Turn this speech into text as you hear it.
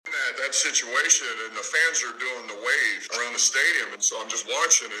that situation, and the fans are doing the wave around the stadium, and so I'm just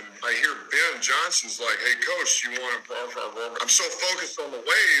watching, and I hear Ben Johnson's like, "Hey, coach, you want to?" I'm so focused on the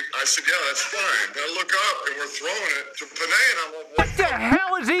wave. I said, "Yeah, that's fine." And I look up, and we're throwing it to Panay, and I'm like, "What the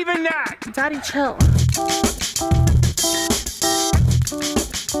hell is even that?" Daddy, chill.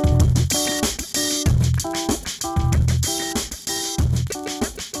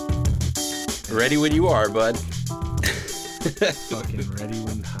 Ready when you are, bud. Fucking ready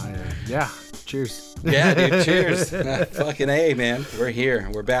when hired. Yeah. Cheers. Yeah, dude. Cheers. Fucking A, man. We're here.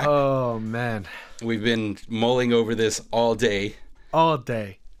 We're back. Oh, man. We've been mulling over this all day. All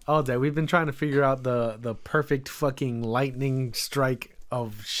day. We've been trying to figure out the perfect fucking lightning strike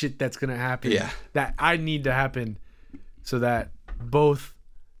of shit that's going to happen. Yeah. That I need to happen so that both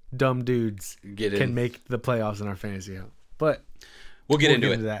dumb dudes can make the playoffs in our fantasy house. But we'll get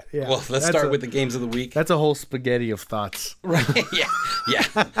into it. That. Yeah. Well, let's start with the games of the week. That's a whole spaghetti of thoughts. Right. Yeah.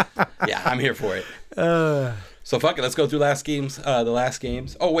 I'm here for it. So fuck it. Let's go through the last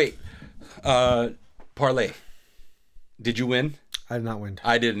games. Oh, wait. Parlay. Did you win? I did not win.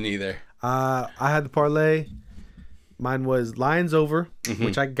 I didn't either. I had the parlay. Mine was Lions over,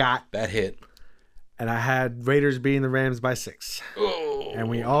 which I got. That hit. And I had Raiders beating the Rams by 6. Oh, and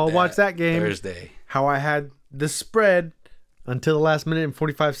we all watched that game. Thursday. How I had the spread until the last minute and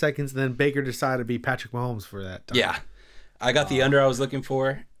 45 seconds, and then Baker decided to be Patrick Mahomes for that time. Yeah. I got the under I was looking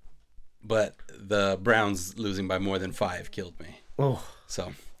for, but the Browns losing by more than 5 killed me. Oh.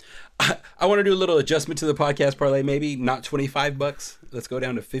 So I want to do a little adjustment to the podcast parlay, maybe not $25. Let's go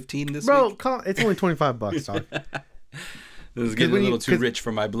down to 15 this week. Bro, it's only $25, dog. This is getting a little too rich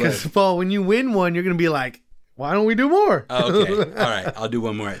for my blood. Because, Paul, when you win one, you're going to be like, why don't we do more? Oh, okay. All right. I'll do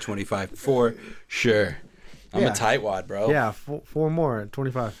one more at 25 for sure. I'm a tightwad, bro. Yeah, 4 more at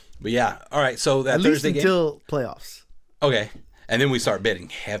 25. But yeah. All right. So that at Thursday least until playoffs. Okay. And then we start betting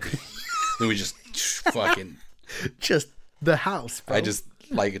heavy. Then we just fucking. Just the house, bro. I just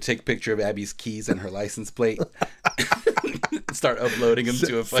take a picture of Abby's keys and her license plate. Start uploading them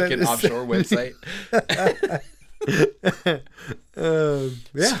to a fucking offshore website.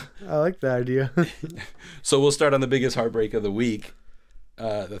 Yeah, I like the idea. So we'll start on the biggest heartbreak of the week,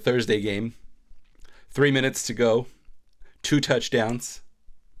 the Thursday game. 3 minutes to go, 2 touchdowns.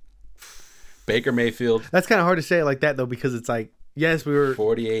 Baker Mayfield. That's kind of hard to say it like that though, because it's like, yes, we were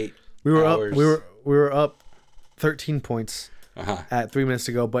 48. We were hours. up. We were up 13 points at 3 minutes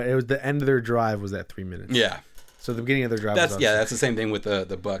to go, but it was the end of their drive was at 3 minutes. Yeah. So the beginning of their drive. That's the same thing with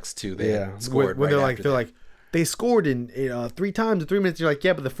the Bucks too. They scored when right they're like they scored in 3 times in 3 minutes. You're like,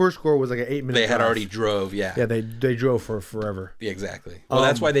 yeah, but the first score was like an 8 minute. They had drive. already drove. Yeah. Yeah, they drove for forever. Yeah, exactly. Well,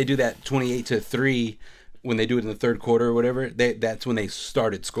 that's why they do that 28-3 when they do it in the third quarter or whatever. That's when they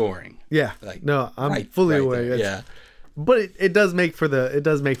started scoring. Yeah. No, I'm fully aware. Yeah. But it does make for the it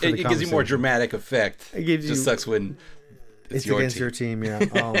gives you more dramatic effect. It gives just sucks when it's against your team.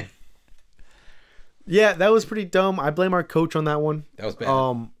 Yeah. Yeah, that was pretty dumb. I blame our coach on that one. That was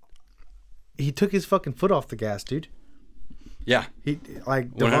bad. He took his fucking foot off the gas, dude. Yeah. He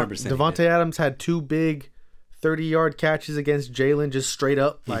 100%. Devontae Adams had 2 big 30-yard catches against Jalen, just straight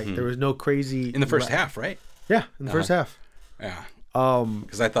up. Like there was no crazy in the first half, right? Yeah, in the first half. Yeah.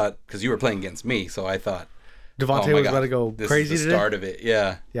 Because you were playing against me, so I thought Devontae was about to go crazy. This is the start of it.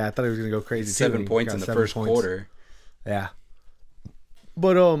 Yeah. Yeah, I thought he was gonna go crazy. 7 points in the first quarter. Yeah.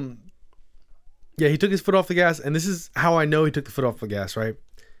 But yeah, he took his foot off the gas, and this is how I know he took the foot off the gas. Right,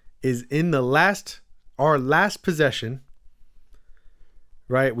 is in our last possession.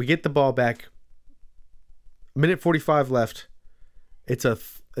 Right, we get the ball back. Minute 45 left. It's a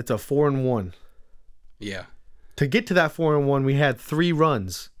 4-1. Yeah. To get to that 4-1, we had 3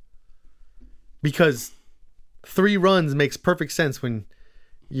 runs. Because 3 runs makes perfect sense when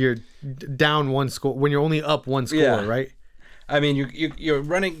you're down 1 score, when you're only up 1 score, right? I mean, you're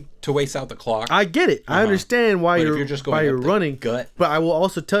running to waste out the clock. I get it. I understand why you're just running. Gut. But I will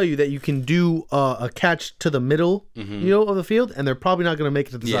also tell you that you can do a catch to the middle, of the field, and they're probably not going to make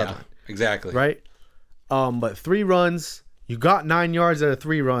it to the sideline. Exactly. Right. But 3 runs, you got 9 yards out of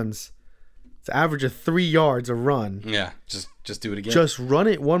 3 runs. It's an average of 3 yards a run. Yeah, just do it again. Just run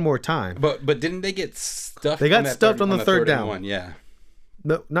it one more time. But didn't they get stuffed? They got stuffed on the third down. One, yeah.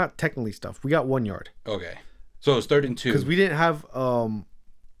 No, not technically stuffed. We got 1 yard. Okay. So it was 3rd and 2. Because we didn't have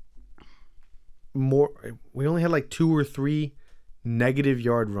more. We only had like 2 or 3 negative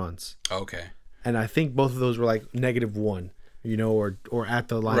yard runs. Okay. And I think both of those were like -1, or at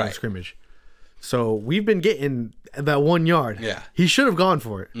the line of scrimmage. So we've been getting that 1 yard. Yeah. He should have gone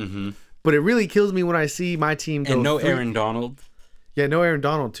for it. Mm-hmm. But it really kills me when I see my team go. And no Aaron Donald. Yeah, no Aaron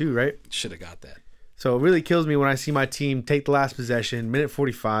Donald too, right? Should have got that. So it really kills me when I see my team take the last possession, minute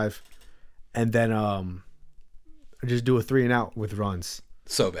 45. and then just do a 3 and out with runs.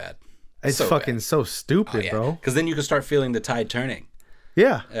 So bad. It's so fucking bad. so stupid, bro. Because then you can start feeling the tide turning.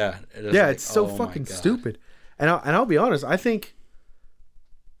 Yeah. Yeah. It's so fucking stupid. And I'll be honest, I think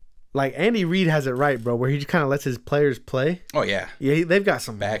like Andy Reid has it right, bro, where he just kind of lets his players play. Oh yeah. Yeah, they've got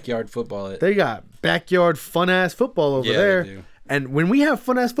some Backyard football. They got backyard fun ass football over there. They do. And when we have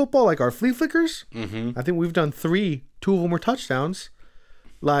fun ass football, like our flea flickers, Mm-hmm. I think we've done 3. 2 of them were touchdowns.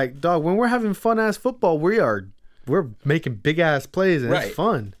 Like, dog, when we're having fun ass football, we're making big ass plays and it's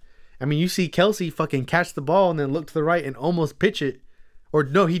fun. I mean, you see Kelsey fucking catch the ball and then look to the right and almost pitch it. Or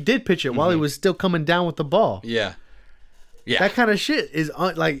no, he did pitch it while he was still coming down with the ball. Yeah. Yeah. That kind of shit is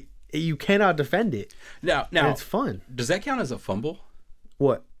like you cannot defend it. Now And it's fun. does that count as a fumble?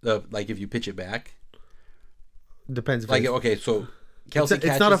 What? Like if you pitch it back? Depends. Like, okay, so Kelsey catches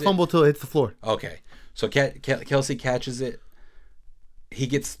it's not a it. fumble till it hits the floor. Okay. So Kelsey catches it. He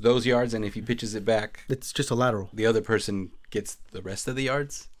gets those yards, and if he pitches it back, It's just a lateral. the other person gets the rest of the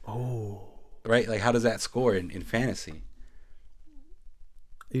yards? Oh. Right? Like, how does that score in fantasy?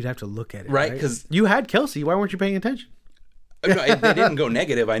 You'd have to look at it. Right, 'cause- you had Kelsey. Why weren't you paying attention? No, they didn't go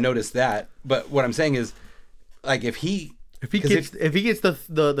negative. I noticed that. But what I'm saying is, like, if he gets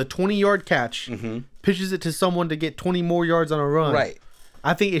the 20-yard catch, pitches it to someone to get 20 more yards on a run. Right.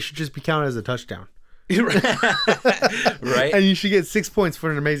 I think it should just be counted as a touchdown. Right. And you should get 6 points for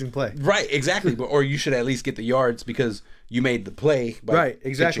an amazing play. Right, exactly. Or you should at least get the yards because you made the play by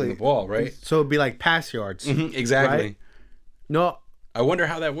pitching the ball, right? So it'd be like pass yards. Exactly. Right? No, I wonder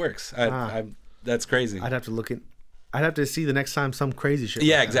how that works. That's crazy. I'd have to look at. I'd have to see the next time some crazy shit.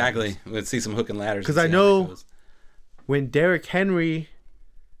 Yeah, like that exactly. happens. Let's see some hook and ladders. Because I know when Derrick Henry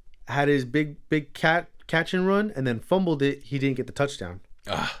had his big catch and run and then fumbled it, he didn't get the touchdown.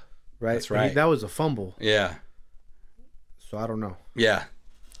 Right? That's right. That was a fumble. Yeah. So I don't know. Yeah.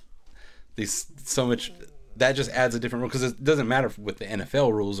 So much that just adds a different rule because it doesn't matter with the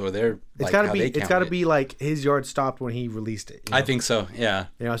NFL rules or their It's gotta be like his yard stopped when he released it. You know? I think so. Yeah.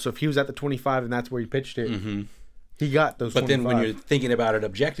 You know, so if he was at the 25 and that's where he pitched it, he got those. But 25. then when you're thinking about it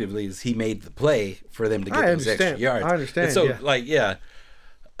objectively, is he made the play for them to get those extra yards? I understand. And so yeah.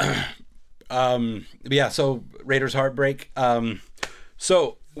 Yeah. So Raiders heartbreak.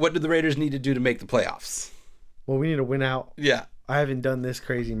 So what do the Raiders need to do to make the playoffs? Well, we need to win out. Yeah. I haven't done this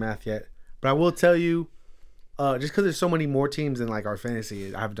crazy math yet, but I will tell you, just because there's so many more teams in like our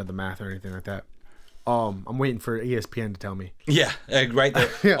fantasy, I haven't done the math or anything like that. I'm waiting for ESPN to tell me. Yeah, right there.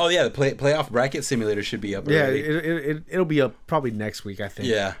 Yeah. Oh yeah, the playoff bracket simulator should be up already. Yeah, it'll be up probably next week, I think.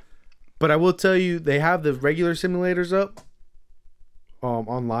 Yeah. But I will tell you, they have the regular simulators up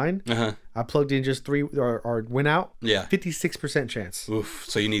online. Uh-huh. I plugged in just 3 or went out. Yeah. 56% chance. Oof.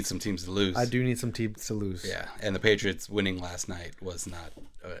 So you need some teams to lose. I do need some teams to lose. Yeah, and the Patriots winning last night was not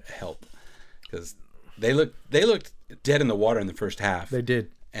a help because they looked dead in the water in the first half. They did.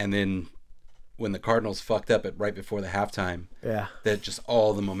 And then when the Cardinals fucked up right before the halftime, yeah, that just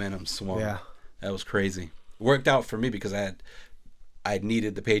all the momentum swung. Yeah, that was crazy. Worked out for me because I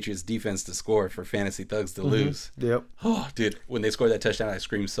needed the Patriots defense to score for Fantasy Thugs to lose. Yep. Oh, dude, when they scored that touchdown, I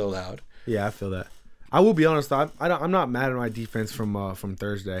screamed so loud. Yeah, I feel that. I will be honest though, I'm not mad at my defense from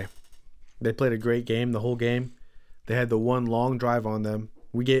Thursday. They played a great game the whole game. They had the one long drive on them.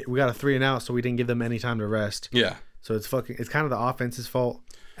 We got a 3 and out, so we didn't give them any time to rest. Yeah. So it's kind of the offense's fault.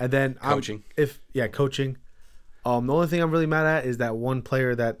 And then coaching. Coaching. The only thing I'm really mad at is that one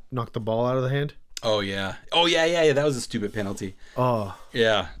player that knocked the ball out of the hand. Oh yeah. That was a stupid penalty. Oh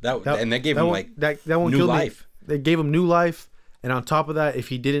yeah. And they gave him that one new killed life. Me. They gave him new life, and on top of that, if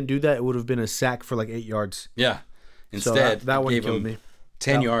he didn't do that, it would have been a sack for like 8 yards. Yeah. Instead, so that one gave killed him me.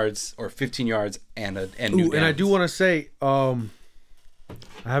 10 yards or 15 yards and new downs. And I do want to say, I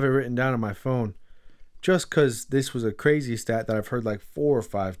have it written down on my phone, just because this was a crazy stat that I've heard like 4 or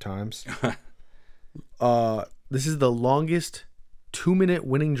 5 times. This is the longest 2-minute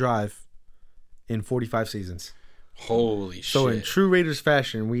winning drive in 45 seasons. Holy shit. So in true Raiders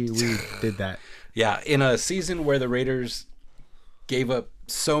fashion, we did that. Yeah, in a season where the Raiders gave up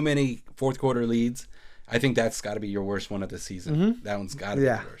so many fourth quarter leads, I think that's got to be your worst one of the season. Mm-hmm. That one's got to be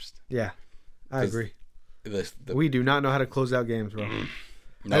the worst. Yeah, I agree. We do not know how to close out games, bro.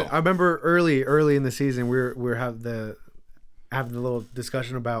 No. I remember early in the season, we're having the little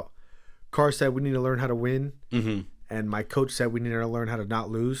discussion about. Carr said we need to learn how to win, and my coach said we need to learn how to not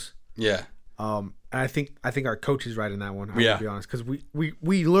lose. Yeah. And I think our coach is right in that one. I'm yeah. To be honest, because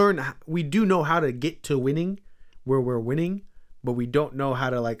we do know how to get to winning where we're winning, but we don't know how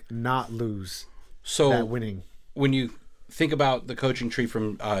to like not lose. So that winning. When you think about the coaching tree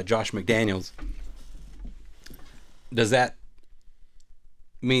from Josh McDaniels, does that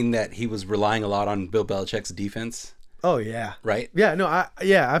mean that he was relying a lot on Bill Belichick's defense, Oh yeah. right? Yeah. No.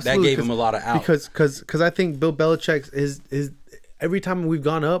 Absolutely. That gave him a lot of out. Because I think Bill Belichick is every time we've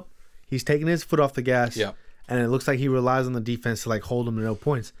gone up, he's taking his foot off the gas. Yeah. And it looks like he relies on the defense to like hold him to no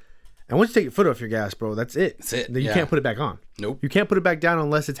points. And once you take your foot off your gas, bro, that's it. That's it. You can't put it back on. Nope. You can't put it back down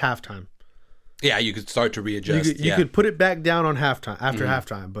unless it's halftime. Yeah, you could start to readjust. You could put it back down on halftime after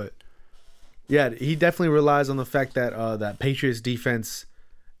halftime, but yeah, he definitely relies on the fact that that Patriots defense,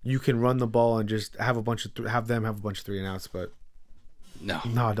 you can run the ball and just have a bunch of have them have a bunch of 3 and outs. But no,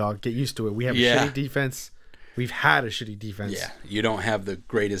 dog, get used to it. We have a shitty defense. We've had a shitty defense. Yeah, you don't have the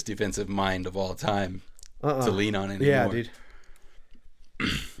greatest defensive mind of all time to lean on anymore. Yeah, dude.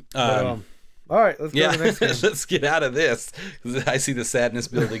 But, all right, let's go to the next game. Let's get out of this. I see the sadness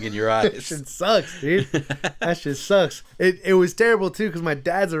building in your eyes. That shit sucks, dude. That shit sucks. It was terrible too because my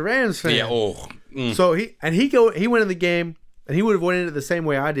dad's a Rams fan. Yeah. Oh. So he went in the game and he would have went in it the same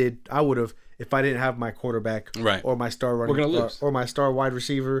way I did. I would have if I didn't have my quarterback, right, or my star running, we're gonna lose, or my star wide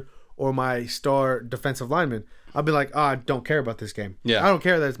receiver, or my star defensive lineman. I'll be like, I don't care about this game. Yeah. I don't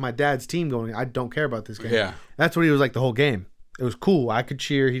care that it's my dad's team going. I don't care about this game. Yeah. That's what he was like the whole game. It was cool. I could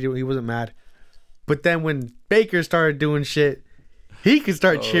cheer. He wasn't mad. But then when Baker started doing shit, he could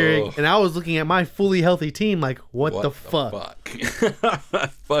start cheering. And I was looking at my fully healthy team like, what the fuck?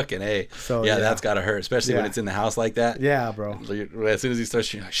 Fucking A. So, yeah, that's got to hurt, especially when it's in the house like that. Yeah, bro. As soon as he starts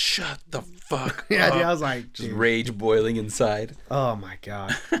cheering, like, shut the fuck Yeah, up. dude, I was like, just rage boiling inside. Oh, my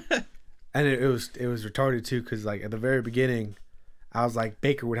God. And it was retarded, too, because, like, at the very beginning, I was like,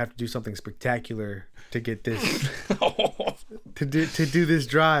 Baker would have to do something spectacular to get this to do this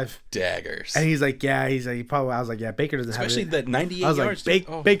drive. Daggers. And he's like, yeah, he probably. I was like, yeah, Baker doesn't especially have it. that 98 I was yards.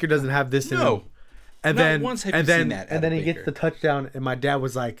 like, Baker doesn't have this in him. And Not then once have you seen that and then he gets the touchdown, and my dad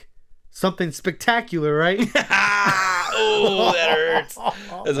was like, something spectacular, right? Oh, that hurts.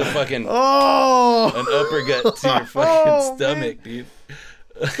 That's a fucking an uppercut to your fucking stomach, dude.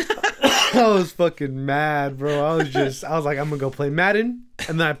 I was fucking mad, bro. I was like, I'm gonna go play Madden,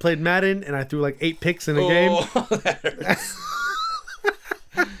 and then I played Madden, and I threw like 8 picks in a game. That hurts.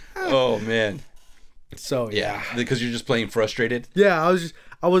 Oh man. So yeah, because you're just playing frustrated. Yeah,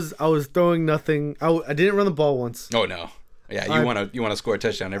 I was throwing nothing. I didn't run the ball once. Oh no. Yeah, you want to score a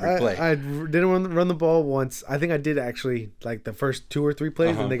touchdown every play. I didn't run the ball once. I think I did actually like the first 2 or 3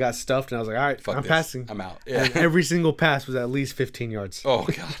 plays, and they got stuffed, and I was like, all right, I'm passing. I'm out. Yeah. And every single pass was at least 15 yards. Oh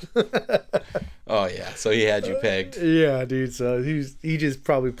god. Oh yeah. So he had you pegged. Yeah, dude. So he just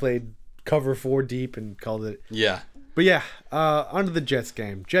probably played cover 4 deep and called it. Yeah. But yeah, on to the Jets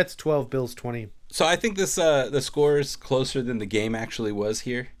game. Jets 12, Bills 20. So I think this the score is closer than the game actually was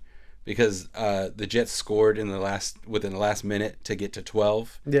here, because the Jets scored within the last minute to get to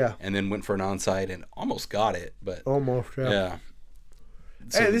 12. Yeah. And then went for an onside and almost got it, but almost. Yeah.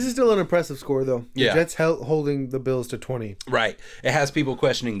 So, hey, this is still an impressive score though. The Jets holding the Bills to 20. Right. It has people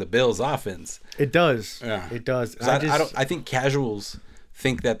questioning the Bills' offense. It does. Yeah. It does. I think casuals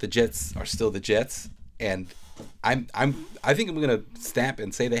think that the Jets are still the Jets, and I think I'm gonna stamp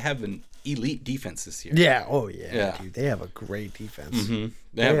and say they have an elite defense this year. Yeah. Oh yeah. Dude, they have a great defense. Mm-hmm.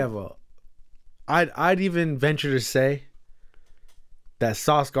 They have a. I'd even venture to say that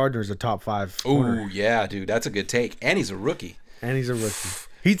Sauce Gardner's a top 5. Oh yeah, dude, that's a good take, and he's a rookie.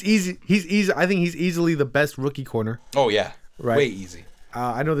 He's easy. I think he's easily the best rookie corner. Oh yeah, right. Way easy.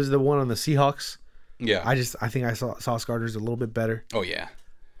 I know there's the one on the Seahawks. Yeah. I think I saw Sauce Gardner's a little bit better. Oh yeah.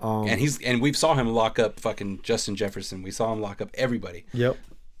 And we saw him lock up fucking Justin Jefferson. We saw him lock up everybody. Yep.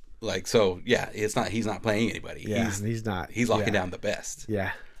 Like, so yeah, he's not playing anybody. Yeah, he's not. He's locking down the best.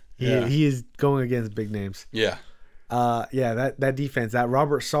 Yeah. He is going against big names. Yeah. That defense, that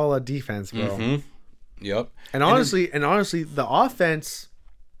Robert Saleh defense, bro. Mm-hmm. Yep. And honestly, the offense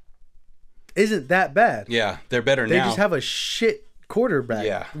isn't that bad. Yeah, they're better now. They just have a shit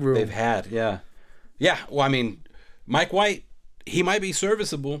quarterback room. They've had, yeah. Well, I mean, Mike White, he might be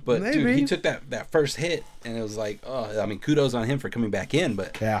serviceable, but maybe. Dude, he took that first hit, and it was like, oh, I mean, kudos on him for coming back in,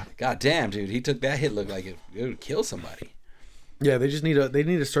 but goddamn, dude, he took that hit, looked like it would kill somebody. Yeah, they just need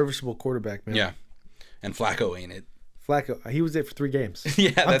a serviceable quarterback, man. Yeah, and Flacco ain't it. Flacco, he was it for 3 games.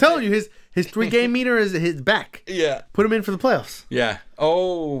 Yeah, I'm telling you, his 3-game meter is his back. Yeah, put him in for the playoffs. Yeah.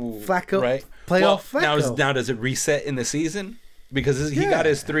 Oh, Flacco, right? Playoff Flacco. Now does it reset in the season? Because he got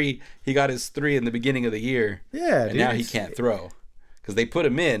his 3. He got his 3 in the beginning of the year. Yeah, and now he can't throw because they put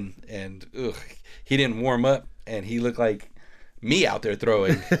him in, and he didn't warm up, and he looked like me out there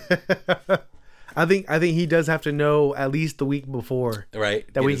throwing. I think he does have to know at least the week before, right?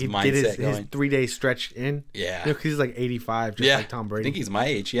 That we can get his 3-day stretch in. Yeah, because he's like 85, just like Tom Brady. I think he's my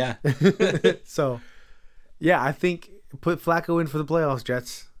age. Yeah. So, yeah, I think put Flacco in for the playoffs,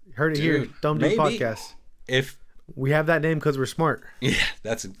 Jets. Heard it here, Dumb Dude maybe. Podcast. If We have that name because we're smart. Yeah,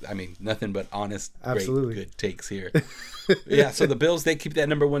 nothing but honest, Absolutely. great, good takes here. Yeah, so the Bills, they keep that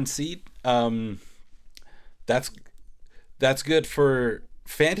number 1 seed. That's good for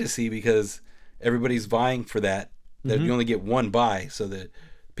fantasy because everybody's vying for that. That you only get one bye, so the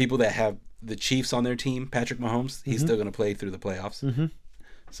people that have the Chiefs on their team, Patrick Mahomes, he's still going to play through the playoffs.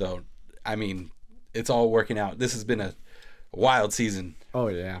 So, I mean, it's all working out. This has been a wild season. Oh,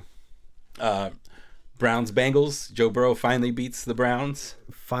 yeah. Browns Bengals. Joe Burrow finally beats the Browns.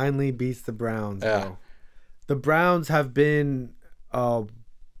 Finally beats the Browns, Yeah. bro. The Browns have been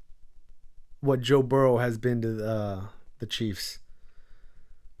what Joe Burrow has been to the Chiefs.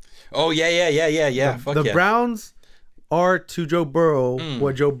 Oh, yeah. The Browns are to Joe Burrow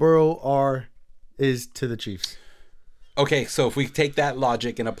what Joe Burrow is to the Chiefs. Okay, so if we take that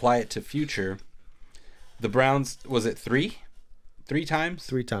logic and apply it to future, the Browns, was it 3? 3 times?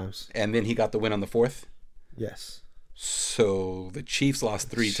 3 times. And then he got the win on the 4th? Yes. So the Chiefs lost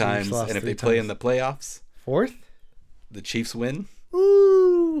 3 times, lost and if 3 they play times. in the playoffs, 4th? the Chiefs win?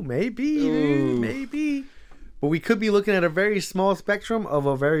 Ooh, maybe, dude, Ooh. maybe. But we could be looking at a very small spectrum of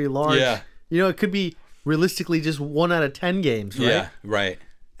a very large. Yeah. It could be realistically just 1 out of 10 games, right? Yeah, right.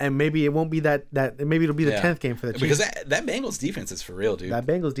 And maybe it won't be that maybe it'll be the 10th game for the Chiefs. Because that Bengals defense is for real, dude. That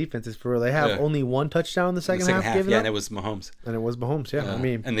Bengals defense is for real. They have only 1 touchdown in the second half given yeah, up. and it was Mahomes. And it was Mahomes, yeah. I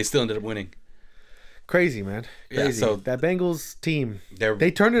mean, And they still ended up winning. crazy, man. Yeah, Crazy. so that Bengals team, they're-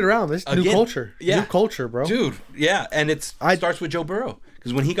 they turned it around. This new Again, culture. yeah. New culture, bro. Dude, yeah, and it starts with Joe Burrow.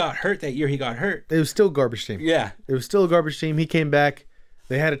 Because when he got hurt that year, he got hurt. It was still a garbage team. Yeah. It was still a garbage team. He came back.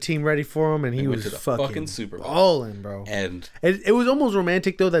 They had a team ready for him, and he went was to the fucking fucking Super Bowl. balling, bro. And It was almost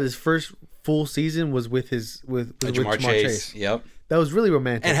romantic though that his first full season was with Jamar Chase. Yep. That was really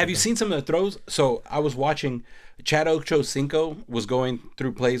romantic. And have you seen some of the throws? So I was watching Chad Ochocinco was going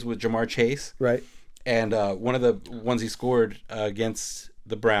through plays with Jamar Chase. Right. And one of the ones he scored against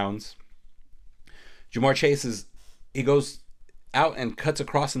the Browns, Jamar Chase he goes out and cuts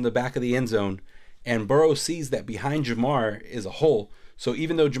across in the back of the end zone, and Burrow sees that behind Jamar is a hole. So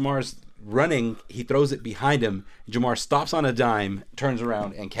even though Jamar's running, he throws it behind him. Jamar stops on a dime, turns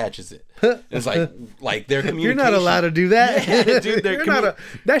around, and catches it. It's like their communication. You're not allowed to do that. Yeah, dude,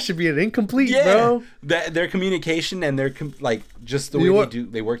 that should be an incomplete, yeah, bro. Their communication and just the way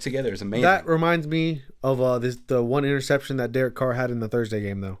they work together is amazing. That reminds me of the one interception that Derek Carr had in the Thursday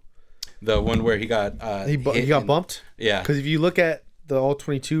game, though. The one where he got he got bumped. Yeah. Because if you look at the all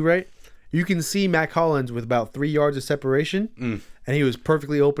 22, right, you can see Mac Hollins with about 3 yards of separation, and he was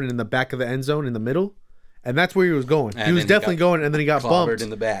perfectly open in the back of the end zone in the middle, and that's where he was going. And he was definitely going, and then he got bumped in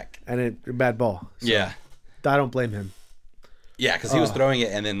the back. and bad ball. So, Yeah. I don't blame him. Yeah, because he was throwing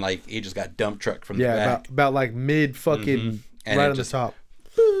it, and then he just got dump truck from the back. about like mid fucking And right it on just the top.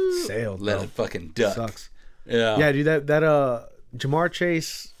 Sailed. Let bro. it fucking duck. Sucks. Yeah. Yeah, dude. That Jamar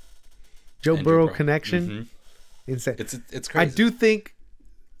Chase, Joe And Burrow Joe Burrow. insane. It's crazy. I do think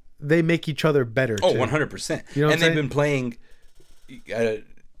they make each other better. Oh, too. 100%. You know what and I'm they've been playing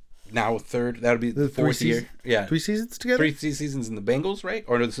now third. That'll be the fourth year. Yeah. 3 seasons together. 3 seasons in the Bengals, right?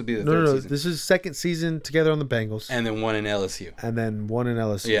 Or no, this would be the No, third no. season. This is second season together on the Bengals, And then one in LSU. and then one in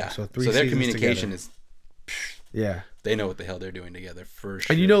LSU. Yeah. So 3 So their seasons communication together. is, Yeah. they know what the hell they're doing together for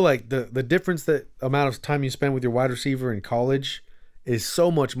sure. And like the difference that amount of time you spend with your wide receiver in college is so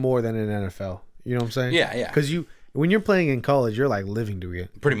much more than in NFL. You know what I'm saying? Yeah, yeah. Because when you're playing in college, you're like living together.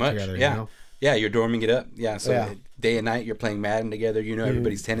 Pretty much, together, yeah. You know? Yeah, you're dorming it up. Yeah, so Yeah. day and night you're playing Madden together. You know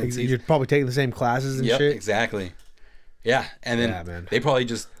everybody's tendencies. You're probably taking the same classes and Yep, shit. exactly. Yeah, and then Yeah, man. they probably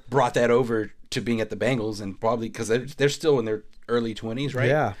just brought that over to being at the Bengals, and probably because they're still in their early 20s, right?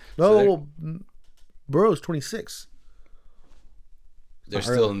 Yeah. So No, Burrow's 26. they're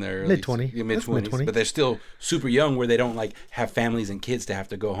still in their mid-20s. mid That's 20s, mid-20s. but they're still super young, where they don't have families and kids to have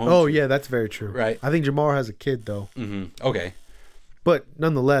to go home. Oh to. yeah, that's very true. Right. I think Jamar has a kid though, Okay. but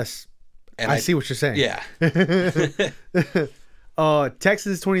nonetheless, And I see what you're saying. Yeah.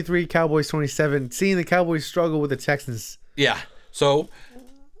 Texans 23, Cowboys 27. Seeing the Cowboys struggle with the Texans. Yeah. So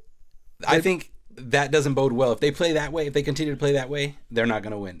I think that doesn't bode well. If they play that way, if they continue to play that way, they're not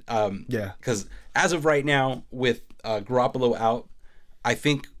going to win. Yeah. Because as of right now, with Garoppolo out, I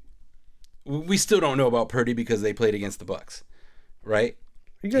think we still don't know about Purdy because they played against the Bucks, right?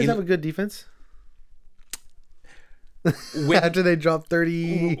 You guys have a good defense. When After they dropped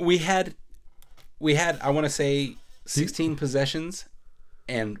 30. we had I want to say 16 possessions,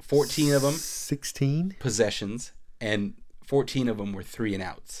 and 14 of them 16? possessions, and 14 of them were 3 and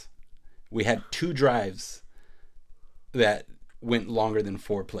outs. We had 2 drives that went longer than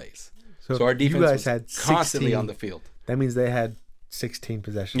 4 plays. So our defense you guys was had constantly 16. on the field. That means they had 16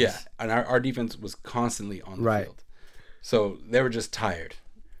 possessions. Yeah, and our defense was constantly on the Right. field. So they were just tired.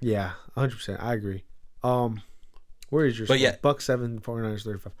 Yeah, 100%. I agree. Where is your But score? yeah. Bucks 7, 49ers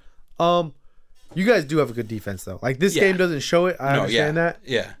 35. You guys do have a good defense though. Like this Yeah. game doesn't show it. I understand that.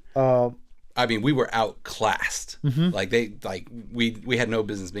 Yeah. I mean, we were outclassed. Like we had no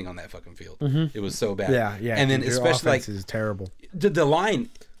business being on that fucking field. It was so bad. Yeah. And then your especially offense is terrible. the line,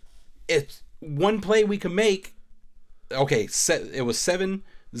 it's one play we can make. Okay, it was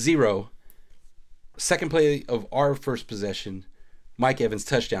 7-0. Second play of our first possession, Mike Evans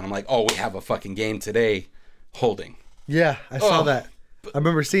touchdown. I'm like, oh, we have a fucking game today. Holding. Yeah, I saw Oh, that. I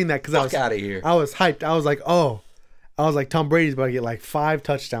remember seeing that because I was out of here. I was hyped. I was like, Tom Brady's about to get like 5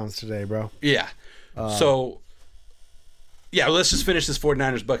 touchdowns today, bro. Yeah. So, yeah, let's just finish this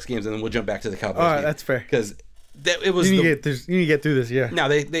 49ers Bucks games and then we'll jump back to the Cowboys. All right, game. that's fair. Because it was. You need to get through this. Yeah. Now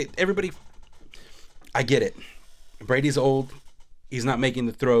everybody. I get it. Brady's old. He's not making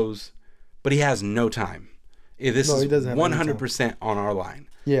the throws, but he has no time. This No, he is doesn't have any time. 100% on our line.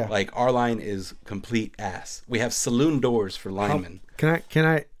 Yeah. Like our line is complete ass. We have saloon doors for linemen. Can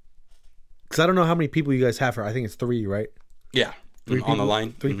I? Because I don't know how many people you guys have for. I think it's 3, right? Yeah. 3 on the people?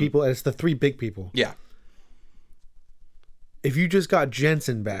 line. 3 people, and it's the 3 big people. Yeah. If you just got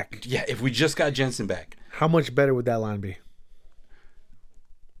Jensen back, Yeah. If we just got Jensen back. how much better would that line be?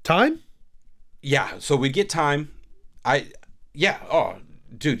 Time? Yeah. So we'd get time. Yeah. Oh,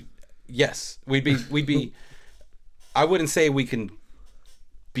 dude. Yes. We'd be. I wouldn't say we can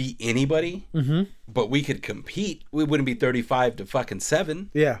beat anybody, but we could compete. We wouldn't be 35 to fucking 7.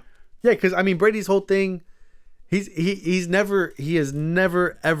 Yeah. Yeah, because I mean Brady's whole thing, he has never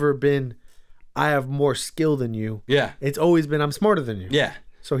ever been, I have more skill than you. Yeah. It's always been, I'm smarter than you. Yeah.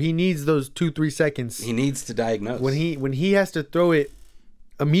 So he needs those 2-3 seconds He needs to diagnose. when he has to throw it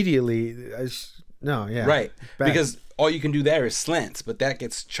immediately. Right. Bad. Because all you can do there is slants, but that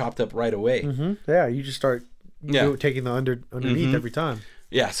gets chopped up right away. Yeah, you just start taking the underneath every time.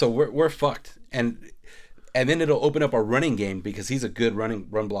 Yeah, so we're fucked. And then it'll open up our running game because he's a good run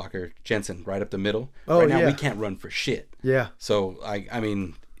blocker, Jensen, right up the middle. Oh, right now yeah. we can't run for shit. Yeah. So I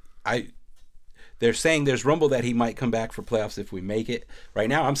mean, they're saying there's rumble that he might come back for playoffs if we make it. Right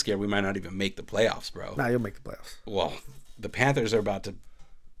now I'm scared we might not even make the playoffs, bro. Nah, you'll make the playoffs. Well, the Panthers are about to.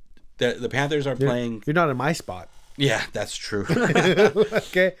 The Panthers are playing. You're not in my spot. Yeah, that's true.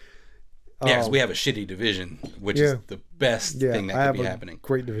 Okay. Yeah, because we have a shitty division, which is the best Yeah, thing I that have could be a happening.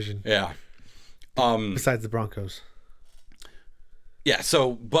 great division. Yeah. Besides the Broncos. Yeah,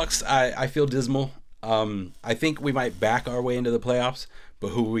 so Bucks, I feel dismal. I think we might back our way into the playoffs, but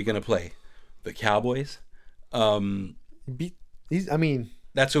who are we going to play? The Cowboys? That's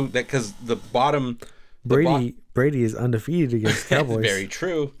who, because the bottom... Brady is undefeated against Cowboys. Very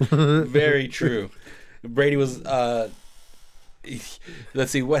true. Very true. Brady was... let's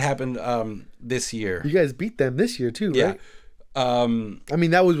see, what happened this year? You guys beat them this year too, Yeah. right? I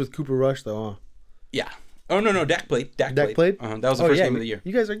mean, that was with Cooper Rush though, huh? Yeah. Oh, no, Dak played. Dak played? That was the first game of the year.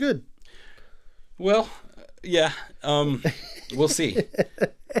 You guys are good. Well, yeah. We'll see.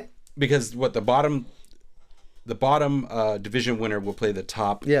 Because the bottom division winner will play the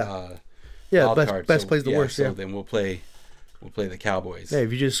top. Yeah, wild card. best plays the worst. So Yeah. then we'll play the Cowboys. Yeah,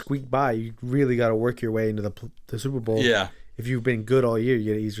 if you just squeak by, you really got to work your way into the Super Bowl. Yeah. If you've been good all year, you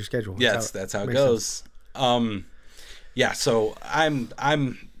get an easier schedule. Yeah, that's how it makes goes. Yeah, so I'm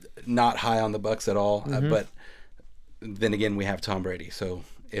not high on the Bucks at all, but then again, we have Tom Brady. So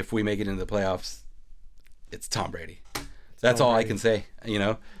if we make it into the playoffs, it's Tom Brady. That's all I can say. You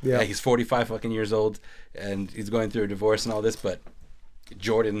know, Yeah. He's 45 fucking years old, and he's going through a divorce and all this. But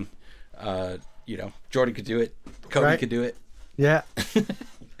Jordan, Jordan could do it. Kobe Right. could do it. Yeah.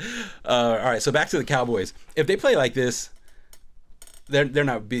 All right, so back to the Cowboys. If they play like this, they're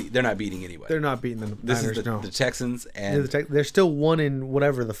not beating anybody. They're not beating the This Niners, is the Texans, and they're still 1 in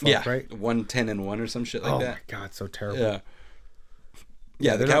whatever the fuck, right? 1-10-1 or some shit like Oh that. my god, so terrible. Yeah.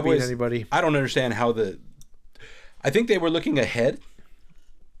 The they're not beating Cowboys. anybody. I don't understand how I think they were looking ahead,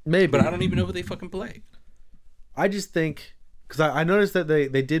 Maybe, but I don't even know who they fucking play. I just think because I noticed that they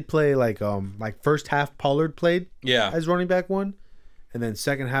did play like first half Pollard played as running back 1, and then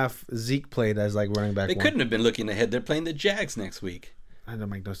second half Zeke played as like running back They 1. couldn't have been looking ahead. They're playing the Jags next week. That doesn't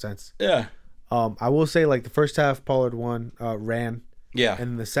make no sense. Yeah. I will say like the first half Pollard ran, Yeah.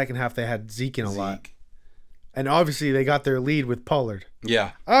 and in the second half they had Zeke in a lot, and obviously they got their lead with Pollard.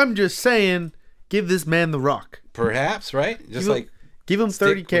 Yeah. I'm just saying, give this man the rock. Perhaps, right? Just Give him 30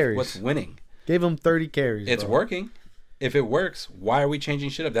 stick with carries. what's winning? Give him 30 carries. It's bro. working. If it works, why are we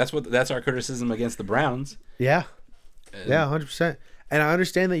changing shit up? That's our criticism against the Browns. Yeah. Yeah, 100%. And I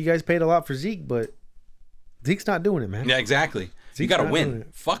understand that you guys paid a lot for Zeke, but Zeke's not doing it, man. Yeah, exactly. You Zeke's got to not doing win. it.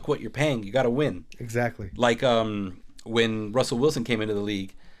 Fuck what you're paying. You got to win. Exactly. Like when Russell Wilson came into the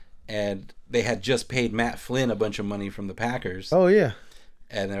league, and they had just paid Matt Flynn a bunch of money from the Packers. Oh yeah.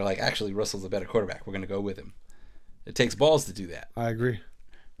 And they're like, actually, Russell's a better quarterback. We're going to go with him. It takes balls to do that. I agree.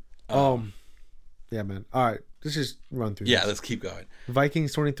 Yeah, man. All right, let's just run through. Yeah, this. let's keep going.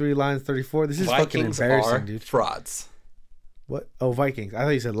 Vikings 23, Lions 34. This is fucking Vikings embarrassing, are dude. frauds. What? Oh, Vikings. I thought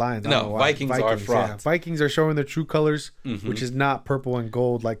you said Lions. I don't know No, why. Vikings are frauds. Yeah. Vikings are showing their true colors, which is not purple and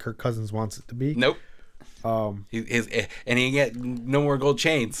gold like Kirk Cousins wants it to be. Nope. Um, And he get no more gold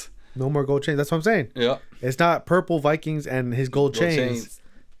chains. No more gold chains. That's what I'm saying. Yeah. It's not purple Vikings and his gold chains.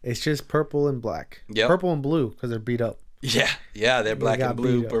 It's just purple and black. Yep. Purple and blue because they're beat up. Yeah, they're black got and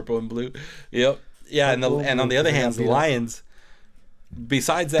blue, beat up. purple and blue. Yep. Yeah, Purple and on blue, the other they got hand, the beat up. Lions.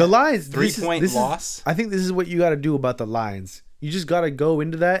 Besides that, The Lions 3-point loss. I think this is what you got to do about the Lions. You just got to go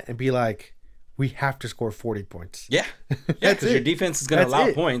into that and be like, we have to score 40 points. Yeah, That's because your it. defense is going to That's allow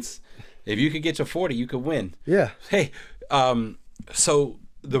it. points. If you could get to 40, you could win. Yeah. Hey, so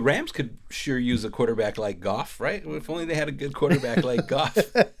the Rams could sure use a quarterback like Goff, right? If only they had a good quarterback like Goff.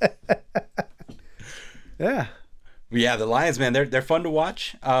 Yeah. Yeah, the Lions, man, they're fun to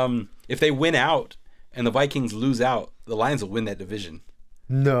watch. If they win out and the Vikings lose out, the Lions will win that division.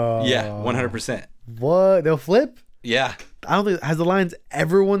 No. Yeah, 100%. What? They'll flip? Yeah. I don't think. Has the Lions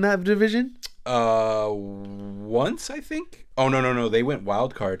ever won that division? Once I think. Oh no, they went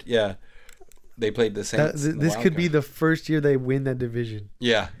wild card. Yeah, they played the Saints. This could be the first year they win that division.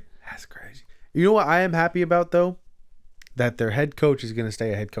 Yeah, That's crazy. You know what I am happy about though? That their head coach is going to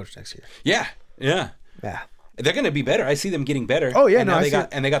stay a head coach next year. yeah. Yeah. They're going to be better. I see them getting better. Oh, yeah, and no, now I they see got it.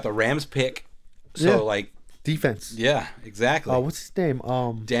 and they got the Rams pick. So Yeah. like, Defense. yeah, exactly. What's his name?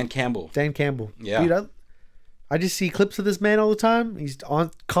 Dan Campbell. Dan Campbell. Yeah. Dude, I just see clips of this man all the time. He's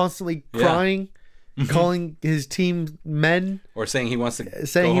constantly crying, calling his team men. Or saying he wants to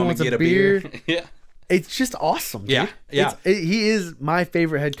Saying go he home wants and a get a beer. beer. Yeah. It's just awesome. Dude. Yeah. He is my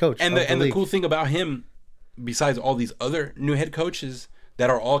favorite head coach. And of the league. cool thing about him, besides all these other new head coaches that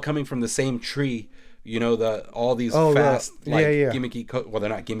are all coming from the same tree, you know, all these fast, gimmicky. Well, they're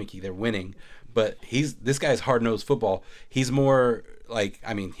not gimmicky; they're winning. But this guy's hard nosed football. He's more like,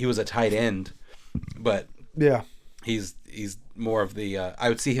 I mean, he was a tight end, but Yeah. he's more of the. I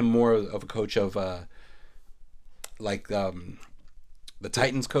would see him more of a coach of like the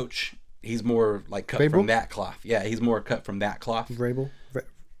Titans coach. He's more like cut Vrabel? from that cloth. Yeah, he's more cut from that cloth. Vrabel.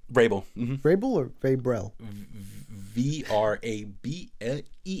 Vrabel. Mm-hmm. Vrabel or Vabrel?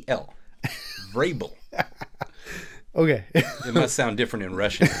 Vrabel. Vrabel. Okay. It must sound different in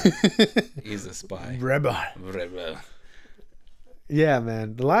Russian. He's a spy. Vrabel. Yeah,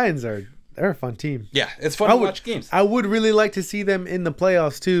 man. The Lions they're a fun team. Yeah, it's fun to watch games. I would really like to see them in the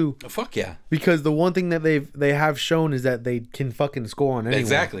playoffs too, Oh, fuck yeah. because the one thing that they have shown is that they can fucking score on anyone.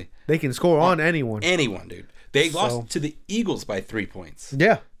 Exactly. They can score on anyone. Anyone, dude. They lost to the Eagles by 3 points.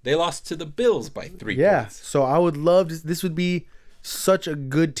 Yeah. They lost to the Bills by 3 Yeah. points. So I would love to. This would be such a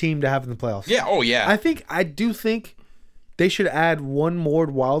good team to have in the playoffs. Yeah, oh yeah. I do think they should add one more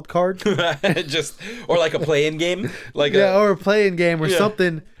wild card. Or like a play-in game. Like or a playing game or Yeah.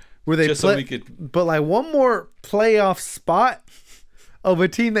 something where they Just so play. we could- But like one more playoff spot of a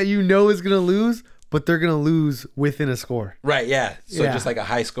team that you know is gonna lose, but they're gonna lose within a score. Right, yeah. So Yeah. just like a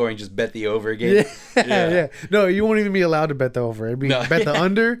high scoring, just bet the over game. Yeah. No, you won't even be allowed to bet the over. It'd be No. bet the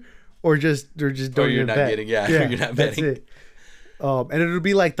under, or just don't Or you're even not bet. getting- yeah, you're not That's betting. it. And it'll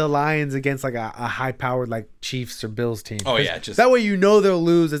be like the Lions against like a high powered like Chiefs or Bills team. Oh, 'Cause yeah, just- that way you know they'll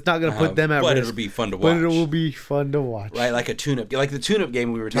lose. It's not gonna put them at but risk. it'll be fun to watch. But it will be fun to watch. Right, like a tune-up. Like the tune-up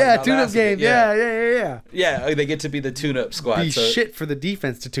game we were talking Yeah, about tune-up last game. week. Yeah. Yeah, they get to be the tune-up squad. Be So, shit for the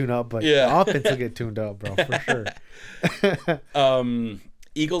defense to tune up, but Yeah. the offense will get tuned up, bro, for sure.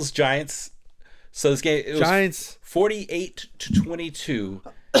 Eagles, Giants. So this game, it was Giants. 48-22,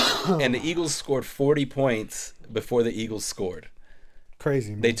 and the Eagles scored 40 points before the Eagles scored.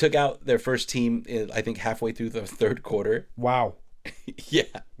 Crazy, man. They took out their first team, I think, halfway through the third quarter. Wow. Yeah,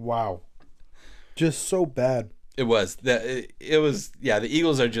 Wow. Just so bad. it was. It was. Yeah, the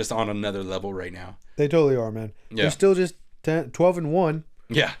Eagles are just on another level right now. They totally are, man. Yeah. They're still just 12-1.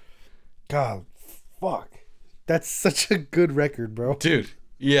 Yeah, God, fuck. That's such a good record, bro. dude.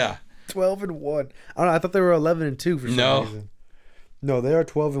 Yeah. 12-1. I don't know. I thought they were 11-2 for some No. reason. No, they are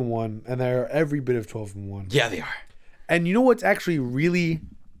 12-1, and they are every bit of 12-1. Yeah, they are. And you know what's actually really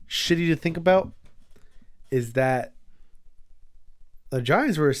shitty to think about is that the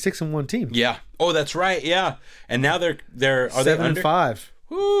Giants were a 6-1 team. Yeah. Oh, that's right. Yeah. And now they're are they under? 7-5.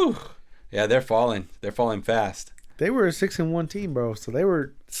 Whew. Yeah, they're falling. They're falling fast. They were a 6-1 team, bro. So they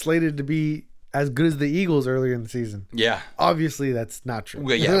were slated to be as good as the Eagles earlier in the season. Yeah. Obviously, that's not true.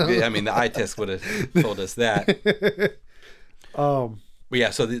 Well, yeah. I mean, the eye test would have told us that. But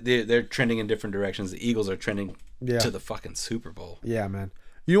yeah, so they're trending in different directions. The Eagles are trending to the fucking Super Bowl. Yeah, man.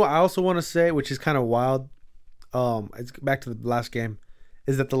 You know what I also want to say, which is kind of wild. It's back to the last game,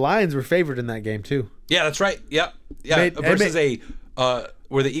 is that the Lions were favored in that game too. Yeah, that's right. Yeah. Versus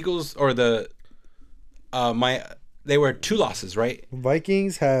were the Eagles or the they were 2 losses, right?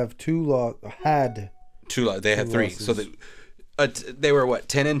 Vikings have They had 3. losses. So they were what,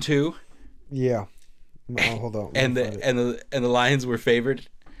 10-2? Yeah. Oh, hold on. And the Lions were favored.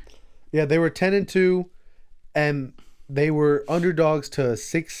 Yeah, they were 10-2, and they were underdogs to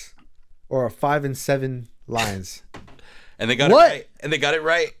 6 or a 5-7 Lions. And they got it right. And they got it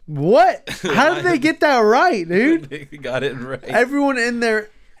right. What? How did they get that right, dude? They got it right. Everyone in there,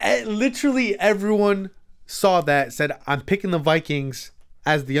 literally everyone saw that, said, I'm picking the Vikings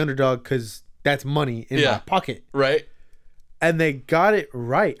as the underdog because that's money in my pocket. Right. And they got it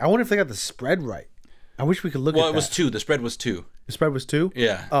right. I wonder if they got the spread right. I wish we could look at that. Well, it was 2. The spread was 2. The spread was 2?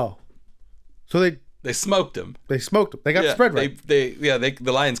 Yeah. Oh. So they smoked them. They smoked them. They got the spread right. The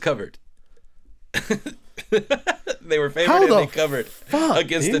Lions covered. They were favored and they covered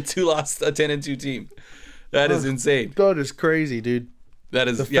against a 10-2 team. That is insane. That is crazy, dude. That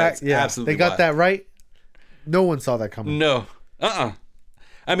is absolutely They got wild. that right. No one saw that coming. No. I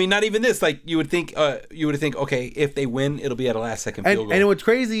mean, not even this. Like you would think, okay, if they win, it'll be at a last second field goal. And what's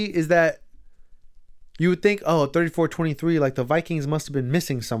crazy is that you would think, 34-23, like the Vikings must have been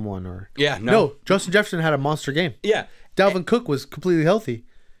missing someone, or no. Justin Jefferson had a monster game. Yeah. Dalvin Cook was completely healthy.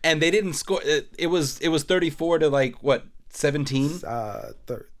 And they didn't score. It was 34 to like what, 17?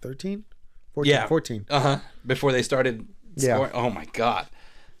 13? 14. Before they started scoring. Oh my god.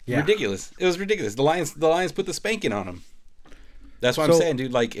 Yeah. Ridiculous. It was ridiculous. The Lions put the spanking on them. That's what I'm saying,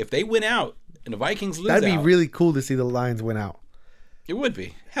 dude. Like if they win out and the Vikings lose, that'd be really cool to see the Lions win out. It would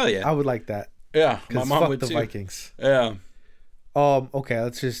be. Hell yeah. I would like that. Yeah, my mom would the too. Vikings. Yeah. Okay,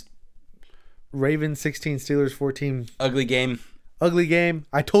 let's just Ravens 16, Steelers 14. Ugly game.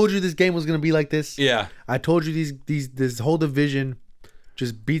 I told you this game was gonna be like this. Yeah. I told you this whole division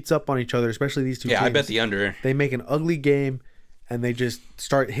just beats up on each other, especially these two teams. Yeah, I bet the under. They make an ugly game and they just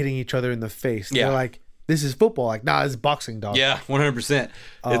start hitting each other in the face. Yeah. They're like, this is football. Like, nah, it's boxing, dog. Yeah, 100%.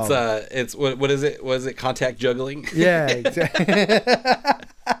 It's what is it? Was it contact juggling? Yeah, exactly.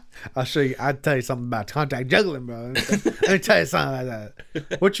 I'll show you. I'll tell you something about contact juggling, bro. Let me tell you something about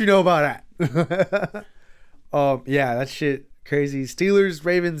that. What you know about that? Yeah, that shit crazy. Steelers,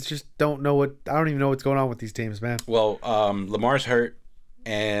 Ravens just don't know what. I don't even know what's going on with these teams, man. Well, Lamar's hurt,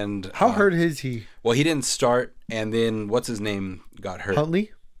 and how hurt is he? Well, he didn't start, and then what's his name got hurt.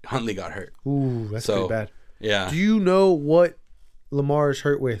 Huntley got hurt. Ooh, that's pretty bad. Yeah. Do you know what Lamar is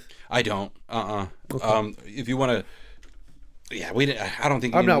hurt with? I don't. Okay. If you want to. Yeah, we didn't. I don't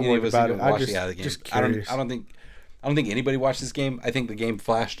think I'm not worried about it. I just curious. I don't think anybody watched this game. I think the game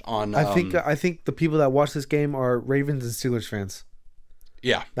flashed on. I think the people that watch this game are Ravens and Steelers fans.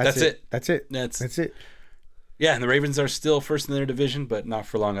 Yeah, that's it. That's it. That's it. Yeah, and the Ravens are still first in their division, but not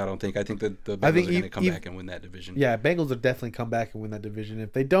for long. I don't think. I think that the Bengals are going to come back and win that division. Yeah, Bengals will definitely come back and win that division.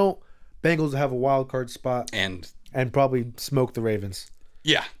 If they don't, Bengals will have a wild card spot and probably smoke the Ravens.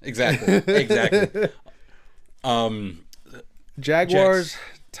 Yeah, exactly. Jaguars,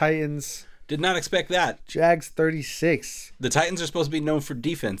 Titans. Did not expect that. Jags 36. The Titans are supposed to be known for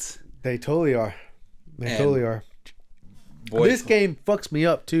defense. They totally are. Boy, this game fucks me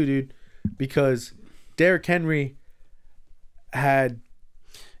up too, dude, because Derrick Henry had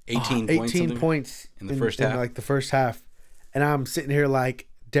 18 points in the first half. In like the first half. And I'm sitting here like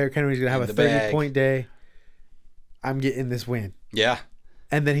Derrick Henry's going to have a 30-point day. I'm getting this win. Yeah.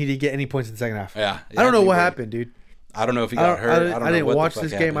 And then he didn't get any points in the second half. Yeah. I don't know what happened, dude. I don't know if he got hurt. I didn't watch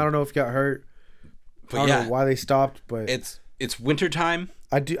this game. I don't know if he got hurt. I don't know why they stopped, but it's winter time.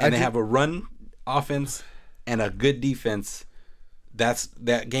 They have a run offense and a good defense.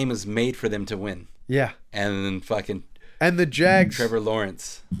 That game is made for them to win. Yeah. And then and the Jags. Trevor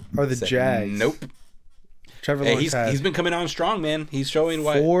Lawrence are the Jags. Nope. Trevor Lawrence he's been coming on strong, man. He's showing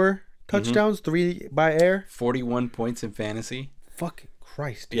why. 4 touchdowns, 3 by air, 41 points in fantasy. Fucking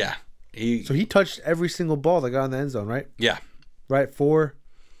Christ. Dude. Yeah. So he touched every single ball that got in the end zone, right? Yeah. Right, 4.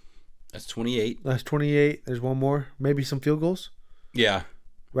 That's 28. That's 28. There's one more. Maybe some field goals. Yeah.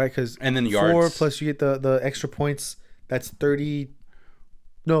 Right, because and then yards. 4 plus you get the extra points. That's 30.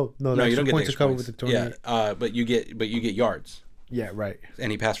 No, you don't get points are covered with the 28. Yeah, but you get yards. Yeah, right.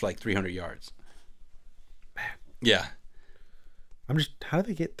 And he passed for like 300 yards. Man. Yeah. How did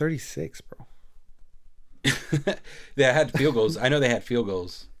they get 36, bro? They had field goals. I know they had field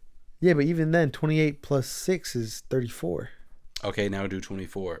goals. Yeah, but even then, 28 plus 6 is 34. Okay, now do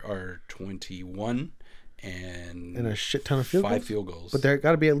 24 or 21 and And a shit ton of field goals. 5 field goals. But there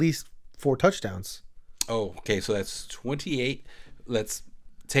got to be at least 4 touchdowns. Oh, okay, so that's 28. Let's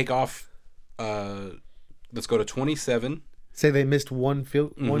take off. Let's go to 27. Say they missed one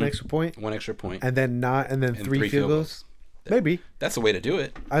extra point, 1 extra point, and then three field goals. Maybe that's the way to do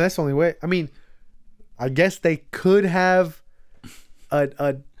it. that's the only way. I mean, I guess they could have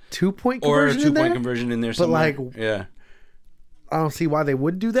a 2-point Or a conversion in 2-point there, conversion in there but somewhere. like, yeah, I don't see why they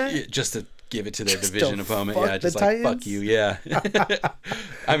would do that. Yeah, just to give it to their Just division to opponent. fuck Yeah, the just like Titans? fuck you. Yeah.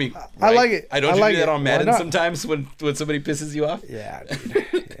 I mean, I right? like it. I don't I you like do that it. on Why Madden not? sometimes when somebody pisses you off. Yeah,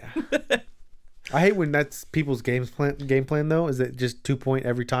 dude. Yeah. I hate when that's people's game plan though. Is it just 2-point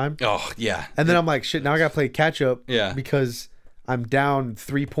every time? Oh yeah. And then I'm like, shit. Now I gotta play catch up. Yeah. Because I'm down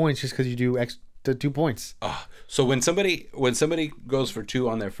 3 points just because you do extra 2 points. Oh, so when somebody goes for 2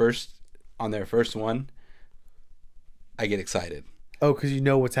 on their first one, I get excited. Oh, because you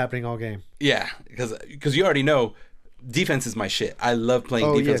know what's happening all game. Yeah, because you already know defense is my shit. I love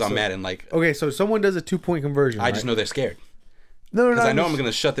playing defense on Madden. Like, Okay, so someone does a 2-point conversion. I just know they're scared No, because I know I'm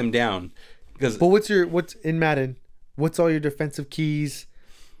gonna shut them down. Because But what's in Madden? What's all your defensive keys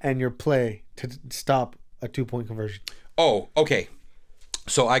and your play to stop a 2-point conversion? oh, okay.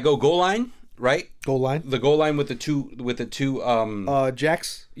 So I go goal line, right? Goal line. The goal line with the two.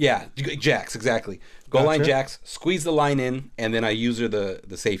 Jacks. Yeah, jacks exactly. Goal line Gotcha. jacks. Squeeze the line in, and then I use the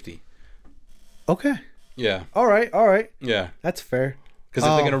safety. Okay. Yeah, All right. yeah. That's fair. Because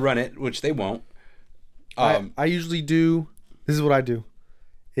if they're gonna run it, which they won't. I usually do. This is what I do.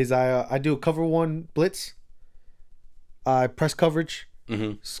 Is I do a cover 1 blitz. I press coverage.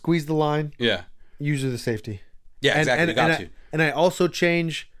 Squeeze the line. Yeah. Usually the safety. Yeah, exactly. Got you. And I also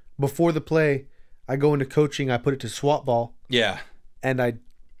change before the play. I go into coaching. I put it to swap ball, Yeah. and I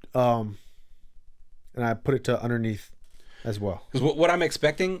put it to underneath as well. Because what I'm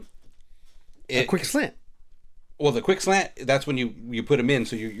expecting, A quick slant. Well, the quick slant, that's when you put them in,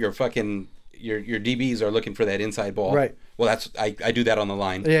 so your fucking your DBs are looking for that inside ball. Right. Well, that's I do that on the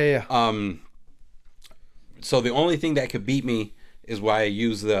line. Yeah. So the only thing that could beat me is why I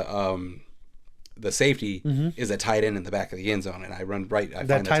use the safety is a tight end in the back of the end zone, and I run right. I That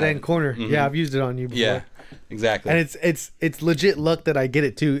find the tight end corner. Yeah, I've used it on you before. Yeah, exactly. And it's legit luck that I get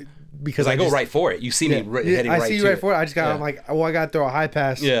it too, because I go right for it. You see me heading I right see you to right for it. I just got. Yeah. I'm like, oh, I got to throw a high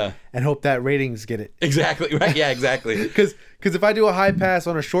pass. Yeah. And hope that ratings get it. Exactly. Right. Yeah. Exactly. Because if I do a high pass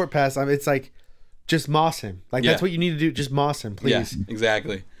on a short pass, it's like, just moss him. Like that's Yeah. what you need to do. Just moss him, please. Yeah.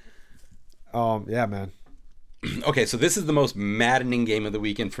 Exactly. Yeah, man. Okay, so this is the most maddening game of the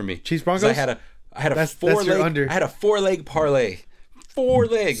weekend for me. Chiefs Broncos? I had a That's four your leg under. I had a 4-leg parlay. 4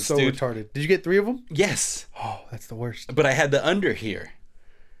 legs, So dude. retarded. Did you get 3 of them? Yes, Oh, that's the worst. but I had the under here,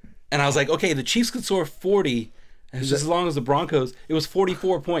 and I was like, okay, the Chiefs could score 40, and just as long as the Broncos, it was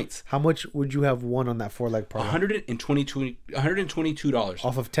 44 points. How much would you have won on that 4-leg parlay? $122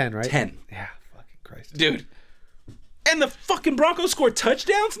 Off of 10, right? 10, Yeah, fucking Christ. dude. And the fucking Broncos scored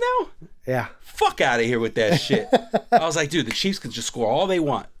touchdowns now. Yeah. Fuck out of here with that shit. I was like, dude, the Chiefs can just score all they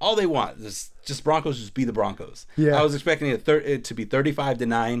want. All they want. Just Broncos just be the Broncos. Yeah. I was expecting it to be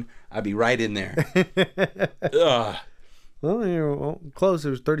 35-9. I'd be right in there. Ugh. Well, you're close.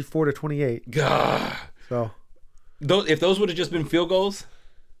 It was 34-28. Gah. So If those would have just been field goals,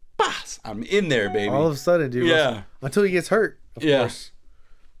 boss, I'm in there, baby. all of a sudden, dude. Yeah. Until he gets hurt, of Yeah. course.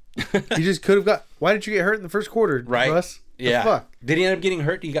 You just could have got. Why did you get hurt in the first quarter, Right? Russ? The Yeah. fuck? Did he end up getting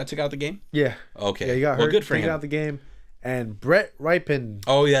hurt? He got took out the game? Yeah. Okay. Yeah, he got Well, hurt. good for taken him. out the game. And Brett Ripon.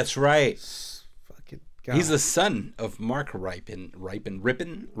 Oh, that's right. Fucking God. He's the son of Mark Ripon. Ripon?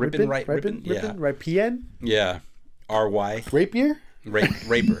 Yeah. Ripien? Yeah. R-Y. Rapier?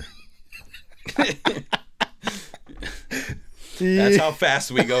 Raper. That's how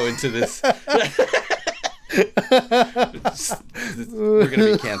fast we go into this. We're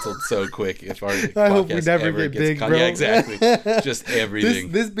gonna be canceled so quick if our I hope we podcast never ever get gets big, bro. Yeah, exactly. Just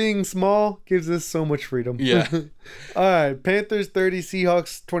everything. This being small gives us so much freedom. Yeah. All right. Panthers 30,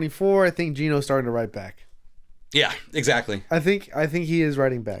 Seahawks 24. I think Gino's starting to write back. Yeah, exactly. I think he is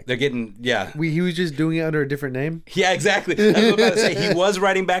writing back. They're getting He was just doing it under a different name. Yeah, exactly. I was about to say he was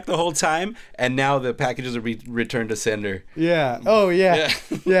writing back the whole time, and now the packages are returned to sender. Yeah. Oh yeah. Yeah.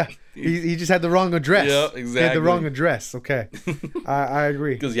 Yeah. He just had the wrong address. Yeah, He had exactly. the wrong address. Okay. I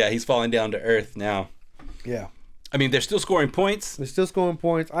agree. Because he's falling down to earth now. Yeah. I mean, they're still scoring points. They're still scoring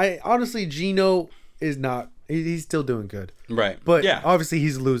points. Honestly, Gino is not. He's still doing good. Right. But yeah, obviously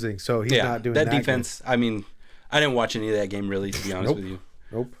he's losing, so he's not doing that defense. I mean, I didn't watch any of that game really, to be honest Nope. with you.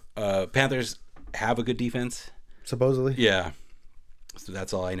 Nope. Panthers have a good defense. Supposedly. Yeah. So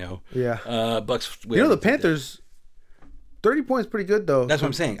that's all I know. Yeah. Bucks. You know, the Panthers, 30 points pretty good, though. That's what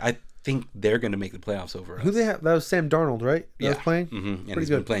I'm saying. I think they're going to make the playoffs over us. Who they have? That was Sam Darnold, right? That was playing? Mm-hmm. And Pretty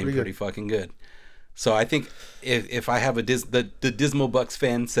been good, playing pretty pretty fucking good. So I think if I have the dismal Bucks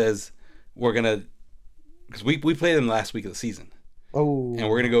fan says we're going to... Because we played them last week of the season. Oh. And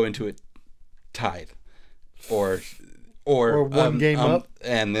we're going to go into it tied. Or one game up.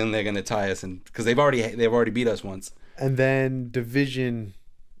 And then they're going to tie us. Because they've already beat us once. And then division...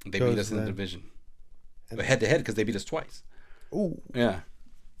 They beat us in the division. But head-to-head because they beat us twice. Ooh. Yeah.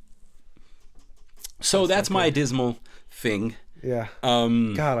 So that's my dismal thing. Yeah.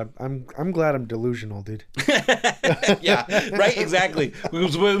 God, I'm glad I'm delusional, dude. Yeah, right, exactly.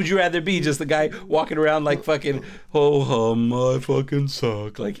 What would you rather be? Just the guy walking around like fucking, I fucking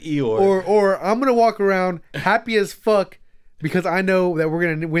suck, like Eeyore. Or I'm gonna walk around happy as fuck because I know that we're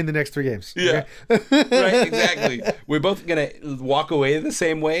gonna win the next 3 games. Yeah, right, exactly. We're both gonna walk away the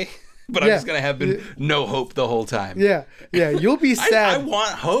same way, but I'm just gonna have been no hope the whole time. Yeah. You'll be sad. I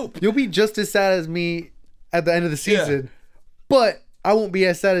want hope. You'll be just as sad as me at the end of the season. But I won't be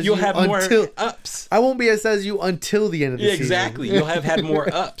as sad as you have until more ups. I won't be as sad as you until the end of the season. Exactly. You'll have had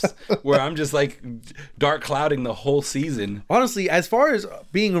more ups where I'm just like dark clouding the whole season. Honestly, as far as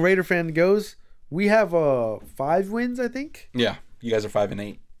being a Raider fan goes, we have 5 wins, I think. Yeah. You guys are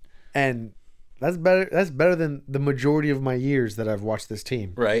 5-8. And that's better. That's better than the majority of my years that I've watched this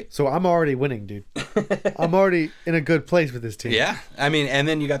team. Right. So I'm already winning, dude. I'm already in a good place with this team. Yeah. I mean, and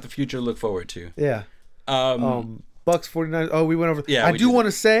then you got the future to look forward to. Yeah. Bucks 49. Oh, we went over. Yeah, I do want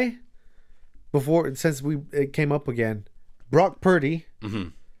to say since it came up again, Brock Purdy. Mm-hmm.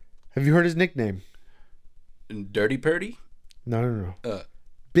 Have you heard his nickname? Dirty Purdy? No.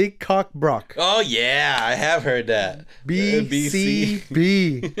 Big Cock Brock. Oh yeah, I have heard that.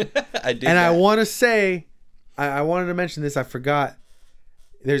 BCB. I did. And that. I want to say, I wanted to mention this. I forgot.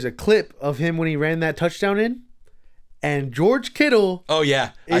 There's a clip of him when he ran that touchdown in, and George Kittle. Oh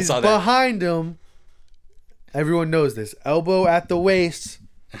yeah, I saw that behind him. Everyone knows this. Elbow at the waist,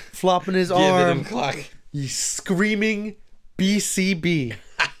 flopping his arm. Him clock. He's screaming BCB.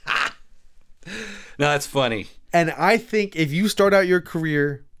 No, that's funny. And I think if you start out your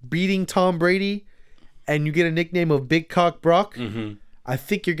career beating Tom Brady and you get a nickname of Big Cock Brock, I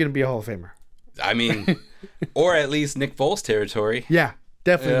think you're going to be a Hall of Famer. I mean, or at least Nick Foles territory. Yeah,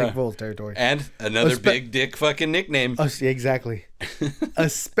 definitely Nick Foles territory. And another big dick fucking nickname. Exactly.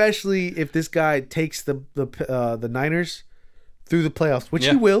 Especially if this guy takes the Niners through the playoffs, which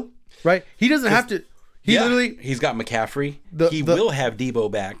he will, right? He doesn't have to. He's got McCaffrey. He will have Debo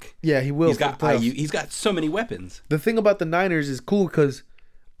back. Yeah, he will. He's got IU. He's got so many weapons. The thing about the Niners is cool because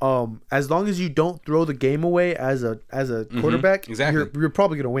as long as you don't throw the game away as a quarterback, exactly. you're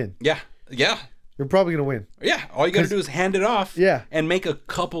probably gonna win. Yeah. You're probably gonna win. Yeah. All you gotta do is hand it off. Yeah. And make a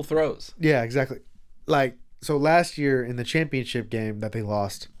couple throws. Yeah, exactly. Like so, last year in the championship game that they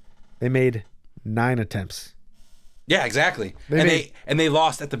lost, they made 9 attempts. Yeah, exactly. They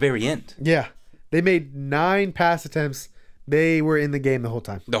lost at the very end. Yeah. They made 9 pass attempts. They were in the game the whole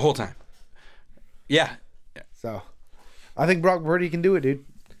time. The whole time. Yeah. So, I think Brock Purdy can do it, dude.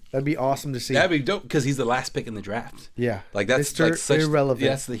 That'd be awesome to see. That'd be dope because he's the last pick in the draft. Yeah. Like that's Mr. like such irrelevant.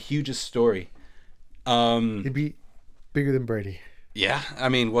 That's the hugest story. He'd be bigger than Brady. Yeah. I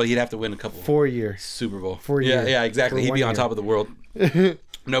mean, well, he'd have to win a couple. 4 year Super Bowl. 4 year. Yeah, exactly. For He'd be 1 on year. top of the world.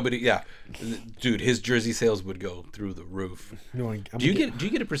 Nobody. Yeah. Dude, his jersey sales would go through the roof. No, Do you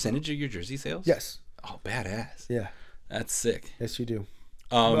get a percentage of your jersey sales? Yes. Oh, badass. Yeah. That's sick. Yes, you do.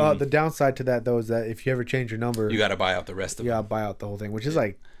 The downside to that, though, is that if you ever change your number, You got to buy out the rest of you them. gotta buy out the whole thing, which is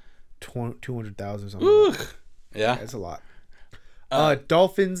like 200,000 or something. Ooh. Yeah. That's a lot.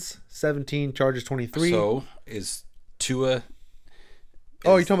 Dolphins 17, Chargers 23. So is Tua?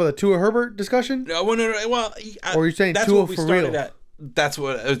 Oh, you're talking about the Tua Herbert discussion? No. Well, Or you're saying that's Tua what we for started real? at. That's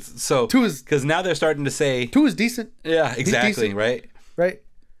what. So Tua's because now they're starting to say. Tua's decent, Yeah. Exactly. decent. Right. right?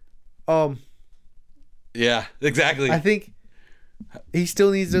 Yeah. Exactly. I think he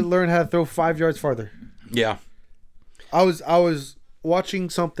still needs to learn how to throw 5 yards farther. Yeah. I was watching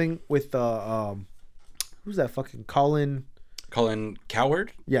something with who's that fucking Colin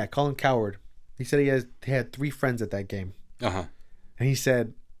Coward. Yeah, Colin Coward. He said he had 3 friends at that game. Uh-huh. And he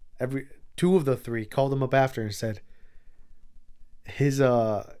said 2 of the 3 called him up after and said his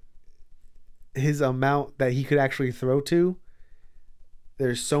amount that he could actually throw to,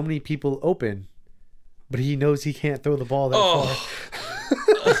 there's so many people open, but he knows he can't throw the ball that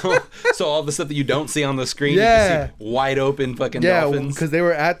far. So all the stuff that you don't see on the screen, Yeah. you can see wide open fucking Yeah, dolphins. because they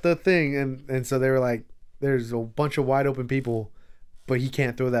were at the thing and so they were like, there's a bunch of wide open people, but he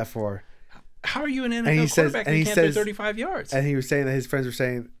can't throw that far. How are you an And NFL he says- quarterback and and he you can't throw says- 35 yards? And he was saying that his friends were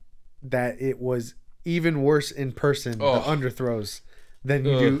saying that it was even worse in person, the underthrows, than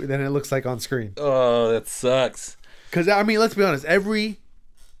it looks like on screen. Oh, that sucks. Because, I mean, let's be honest. Every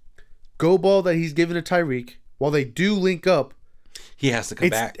go ball that he's given to Tyreek, while they do link up, He has to come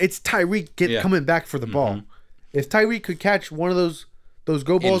back. it's Tyreek coming back for the ball. If Tyreek could catch one of those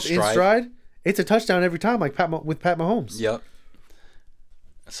go balls in stride, it's a touchdown every time, like with Pat Mahomes. Yep.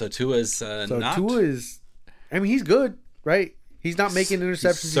 So Tua's not... Tua is, I mean, he's good, right? He's not making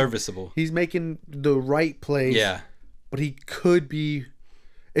interceptions. He's serviceable. He's making the right plays. Yeah. But he could be,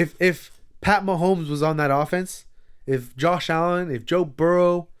 if Pat Mahomes was on that offense, if Josh Allen, if Joe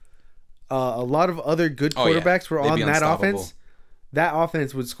Burrow, a lot of other good quarterbacks were on that offense, that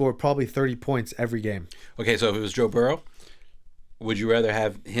offense would score probably 30 points every game. Okay, so if it was Joe Burrow, would you rather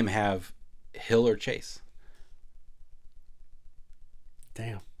have him have Hill or Chase?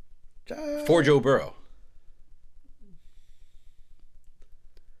 Damn. For Joe Burrow.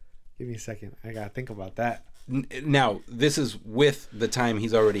 Give me a second. I got to think about that. Now, this is with the time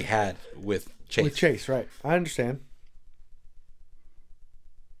he's already had with Chase. With Chase, right. I understand.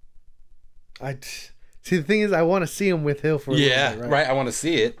 See, the thing is, I want to see him with Hill for a little bit, right. I want to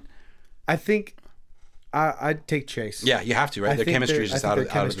see it. I think I'd take Chase. Yeah, you have to, right? Their chemistry is just out of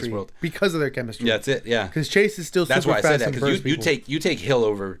this world. Because of their chemistry. Yeah, that's it, yeah. Because Chase is still That's super why I said fast that, because you take Hill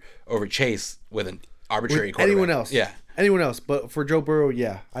over Chase with an arbitrary with quarterback. anyone else. Yeah. Anyone else. But for Joe Burrow,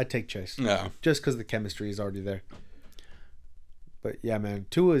 yeah, I'd take Chase. No. Just because the chemistry is already there. But yeah, man,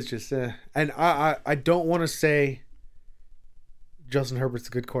 Tua is just... and I don't want to say Justin Herbert's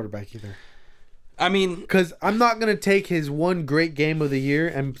a good quarterback either. I mean... Because I'm not going to take his one great game of the year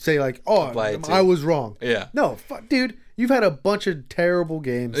and say like, oh, I was wrong. Yeah. No, dude, you've had a bunch of terrible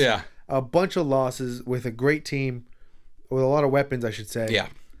games. Yeah. A bunch of losses with a great team, with a lot of weapons, I should say. Yeah.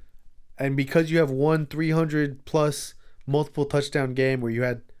 And because you have one 300-plus multiple touchdown game where you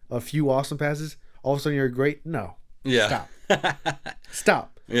had a few awesome passes, all of a sudden you're great? No. Yeah.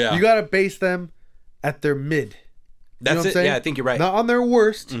 Stop. Yeah. You got to base them at their mid. That's it. Yeah, I think you're right. Not on their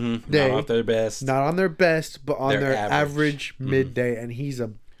worst day. Not on their best. Not on their best, but on their average Mm-hmm. midday. And he's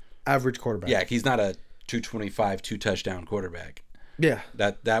a average quarterback. Yeah, he's not a 225 2-touchdown quarterback. Yeah.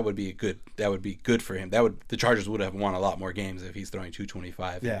 That would be good for him. The Chargers would have won a lot more games if he's throwing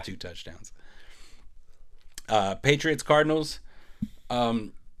 225 and 2 touchdowns. Patriots Cardinals.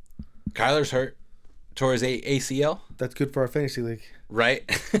 Kyler's hurt. Tore his ACL. That's good for our fantasy league. Right?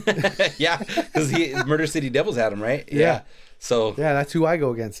 Yeah, because Murder City Devils had him, right? Yeah. So yeah, that's who I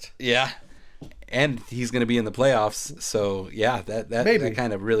go against. Yeah, and he's going to be in the playoffs. So yeah, that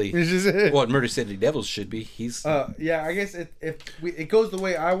kind of really what Murder City Devils should be. He's yeah. I guess if it goes the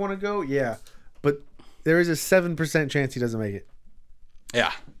way I want to go, yeah, but there is a 7% chance he doesn't make it.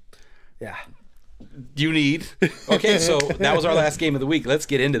 Yeah. Yeah. You need okay. So that was our last game of the week. Let's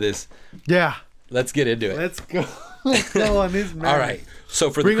get into this. Yeah. Let's get into it. Let's go. Let's go on this match. All right. So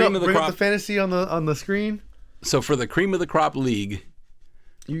for the cream of the crop, up the fantasy on the screen. So for the cream of the crop league,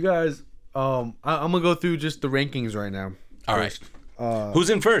 you guys, I'm gonna go through just the rankings right now. All right. Who's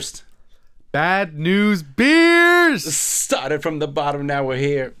in first? Bad News Beers. Started from the bottom. Now we're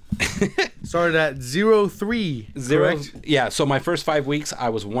here. Started at 0-3. Correct? Yeah. So my first 5 weeks, I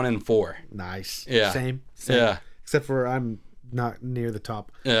was 1-4. Nice. Yeah. Same. Yeah. Except for I'm not near the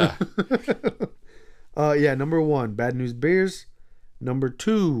top. Yeah. Yeah. Number 1, Bad News Bears. Number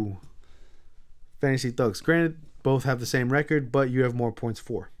 2, Fantasy Thugs. Granted, both have the same record, but you have more points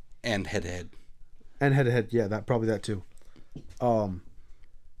for. And head to head. And head to head. Yeah, that too.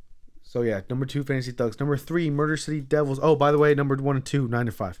 So yeah, number 2, Fantasy Thugs. Number 3, Murder City Devils. Oh, by the way, number 1 and 2,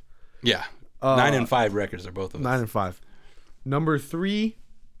 9-5. Yeah. 9-5 records are both of us. 9-5. Number 3,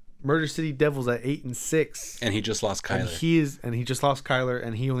 Murder City Devils at 8-6. And he just lost Kyler. And he just lost Kyler,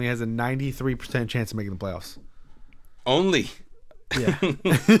 and he only has a 93% chance of making the playoffs. Only. Yeah.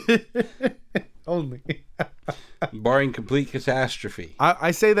 Only. Barring complete catastrophe.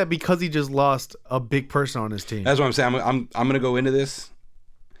 I say that because he just lost a big person on his team. That's what I'm saying. I'm going to go into this.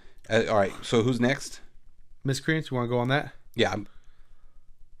 All right. So who's next? Miscreants, you want to go on that? Yeah.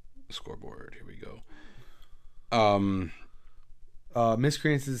 Scoreboard. Here we go.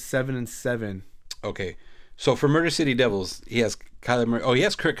 Miscreants is 7-7. Okay. So for Murder City Devils, he has he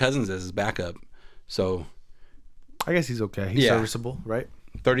has Kirk Cousins as his backup. So I guess he's okay. He's serviceable, right?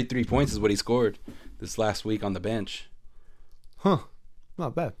 33 points is what he scored this last week on the bench. Huh.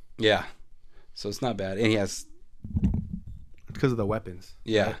 Not bad. Yeah. So it's not bad. And he has... because of the weapons.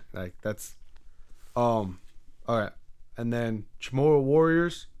 Yeah. Right? Like, that's... All right. And then Chamorro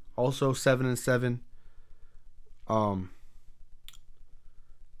Warriors, also 7-7.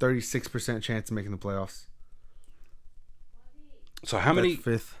 36% chance of making the playoffs. So how many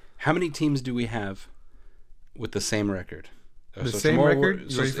Fifth. how many teams do we have with the same record? The same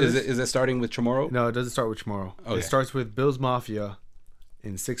record? So You ready for is it starting with tomorrow? No, it doesn't start with tomorrow. Okay. It starts with Bills Mafia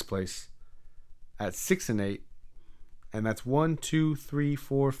in 6th place at 6-8, and that's 1, 2, 3,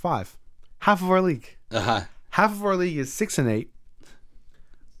 4, 5. Half of our league. Half of our league is 6-8.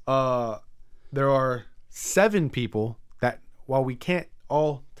 There are 7 people that, while we can't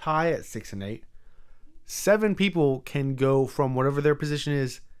all tie at 6-8, 7 people can go from whatever their position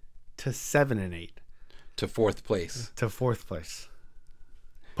is to 7-8 To 4th place. to 4th place,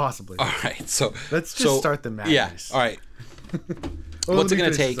 possibly. All right. So Let's just start the madness. Yeah. All right. Well, What's let it me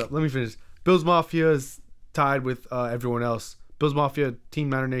going to finish take? this up. Let me finish. Bills Mafia is tied with everyone else. Bills Mafia, Team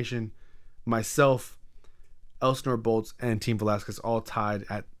Niner Nation, myself, Elsinore Bolts, and Team Velasquez all tied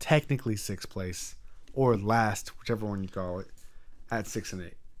at technically 6th place, or last, whichever one you call it, at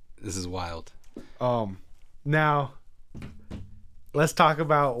 6-8. This is wild. Now, let's talk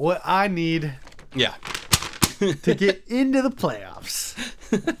about what I need Yeah. to get into the playoffs.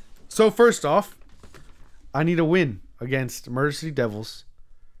 So first off, I need a win against Murder City Devils.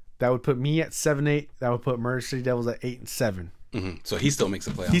 That would put me at 7-8. That would put Murder City Devils at 8-7. Mm-hmm. So he still makes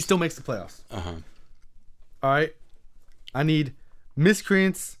the playoffs. He still makes the playoffs. Uh-huh. All right. I need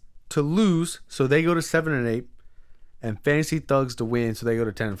Miscreants to lose, so they go to 7-8, and Fantasy Thugs to win, so they go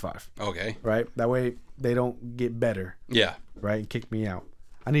to 10-5. Okay. Right? That way they don't get better, Yeah. right, and kick me out.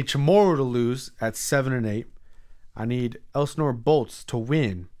 I need Chamorro to lose at 7-8. I need Elsinore Bolts to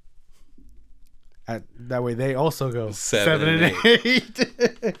win. That way they also go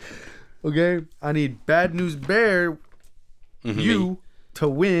 7-8. Okay. I need Bad News Bear you to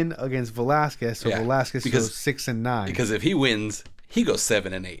win against Velasquez, so Yeah, Velasquez because- goes 6-9. Because if he wins, he goes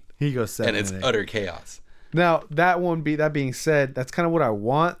 7-8. He goes 7-8. And it's utter chaos. Now that being said, that's kind of what I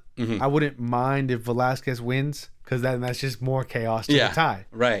want. I wouldn't mind if Velasquez wins, because then that's just more chaos to the tie.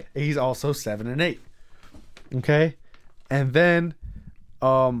 Right. He's also 7-8. Okay, and then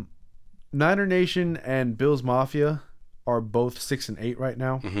Niner Nation and Bills Mafia are both 6-8 right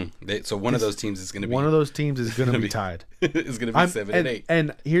now. So one of those teams is going to be One of those teams is going to be tied. is going to be 7-8.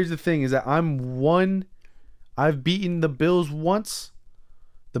 And here's the thing: is that I've beaten the Bills once.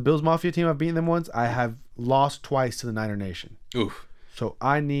 The Bills Mafia team, I've beaten them once. I have lost twice to the Niner Nation. Oof. So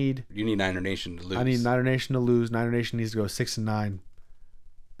You need Niner Nation to lose. I need Niner Nation to lose. Niner Nation needs to go 6-9.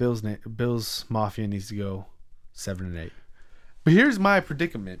 Bills Mafia needs to go 7-8. But here's my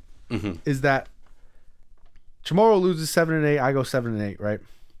predicament: is that Chamorro loses 7-8, I go 7-8, right?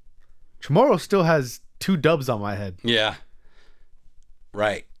 Chamorro still has 2 dubs on my head, Yeah.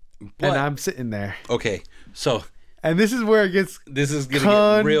 Right. But, and I'm sitting there. okay. So And this is where it gets this is going to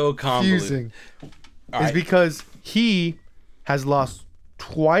get real convoluted. confusing. All It's right. because he has lost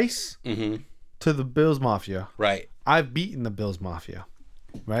twice Mm-hmm. to the Bills Mafia. Right. I've beaten the Bills Mafia,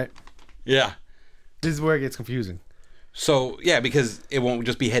 right? Yeah. This is where it gets confusing. So, yeah, because it won't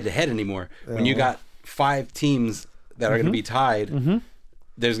just be head-to-head anymore. When you got 5 teams that are going to be tied,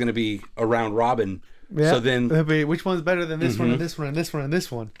 there's going to be a round robin. Yeah. So then It'll be, which one's better than this one and this one and this one and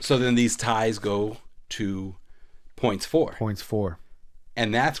this one? so then these ties go to points 4. Points 4.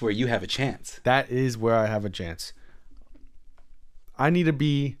 And that's where you have a chance. That is where I have a chance. I need to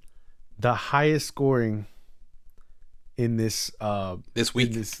be the highest scoring in this This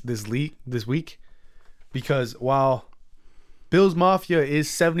week. in this week, because while Bills Mafia is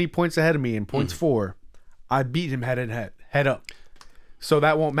 70 points ahead of me in points 4, I beat him head up, so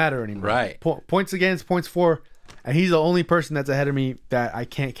that won't matter anymore. Right. Points against points 4, and he's the only person that's ahead of me that I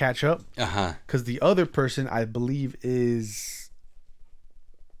can't catch up, Uh-huh. because the other person I believe is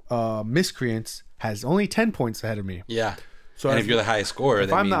Miscreants has only 10 points ahead of me. Yeah. So And if you're the highest scorer, if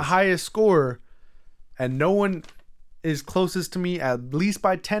that I'm the means- highest scorer and no one is closest to me at least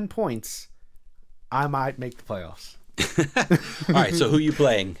by 10 points, I might make the playoffs. All right, so who you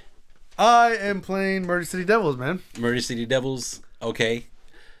playing? I am playing Murder City Devils, man. Murder City Devils. Okay.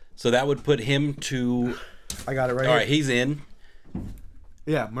 So that would put him to... I got it right All here. right, he's in.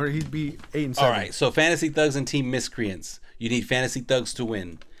 Yeah, he'd be 8-7. All right, so Fantasy Thugs and Team Miscreants. You need Fantasy Thugs to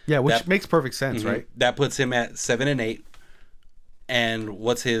win. Yeah, which That- makes perfect sense, right? That puts him at 7-8. And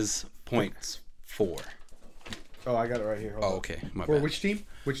what's his points for? Oh, I got it right here. Hold Oh, on. okay. My For bad. which team?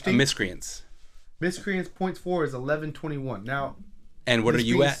 Which team? Miscreants. Miscreants points 4 is 11-21. Now, And what are this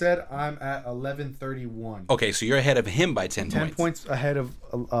you being at? said, I'm at 11-31. Okay, so you're ahead of him by 10 10 points. points ahead of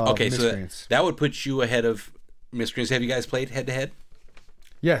Okay, so Miscreants. that would put you ahead of Miscreants. Have you guys played head-to-head?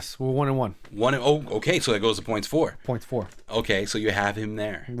 Yes, we're 1-1. Oh, okay, so that goes to points 4. Points 4. Okay, so you have him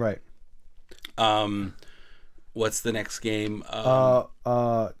there. Right. What's the next game?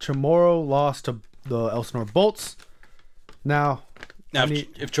 Chamorro lost to the Elsinore Bolts. Now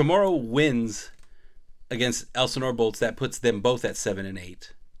If Chamorro wins against Elsinore Bolts, that puts them both at 7 and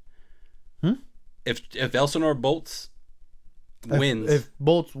 8. If Elsinore Bolts wins, if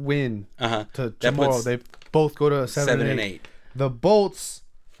Bolts win to Chamorro, they both go to 7 and 8. The Bolts.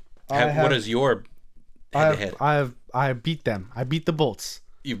 What is your head-to-head? I beat them. I beat the Bolts.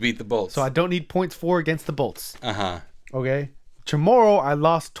 You beat the Bolts. So I don't need points for against the Bolts. Uh-huh. Okay. Chamorro, I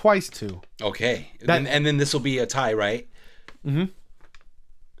lost twice to. Okay. And then this will be a tie, right? Mm-hmm.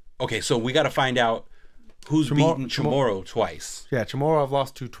 Okay, so we got to find out who's beaten Chamorro twice. Yeah, Chamorro I've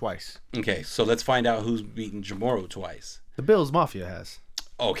lost to twice. Okay, so let's find out who's beaten Chamorro twice. The Bills Mafia has.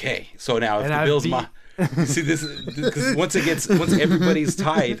 Okay, so now if the Bills see this because once everybody's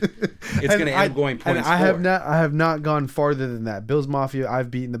tied, it's going to end up going points. And I have not gone farther than that. Bills Mafia,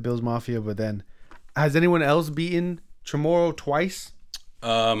 I've beaten the Bills Mafia, but then has anyone else beaten Chamorro twice?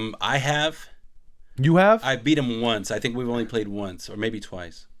 I have. You have? I beat him once. I think we've only played once or maybe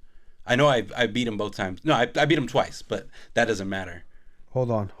twice. I know I beat him both times. No, I beat him twice, but that doesn't matter. Hold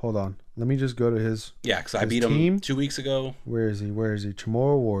on. Let me just go to his. Yeah, because I beat him 2 weeks ago. Where is he?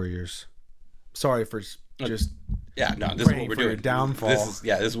 Chamorro Warriors. Sorry for just. Yeah, no, this is what we're doing. Downfall. This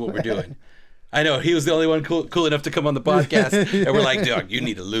is what we're doing. I know he was the only one cool enough to come on the podcast, and we're like, dog, you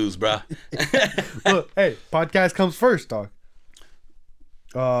need to lose, bro. Look, hey, podcast comes first, dog.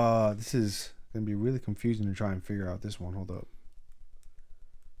 This is gonna be really confusing to try and figure out this one. Hold up.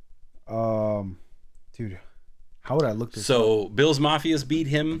 Dude, how would I look this up? Bills Mafia's beat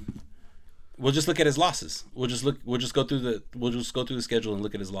him. We'll just look at his losses. We'll just go through the schedule and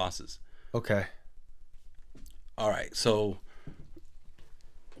look at his losses. Okay. All right. So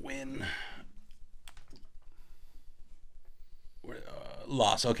win.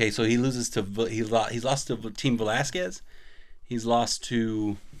 Loss. Okay, so he loses to he's lost to Team Velasquez. He's lost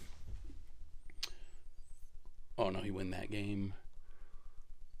to. Oh no, he won that game.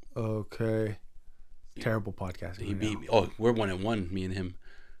 Okay. Terrible podcast. He beat me. Oh, we're 1-1, me and him.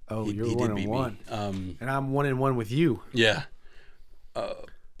 Oh, you're 1-1. And I'm 1-1 with you. Yeah.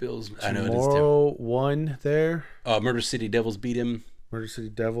 Bills. I know it is Tomorrow won there. Murder City Devils beat him. Murder City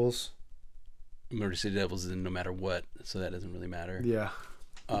Devils. Murder City Devils is in no matter what, so that doesn't really matter. Yeah.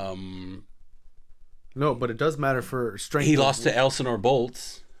 No, but it does matter for strength. He lost to Elsinore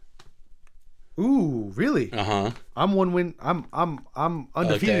Bolts. Ooh, really? Uh-huh. I'm one win. I'm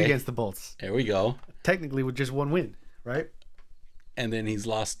undefeated against the Bolts. There we go. Technically with just one win, right? And then he's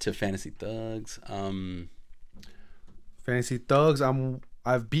lost to Fantasy Thugs. Fantasy Thugs.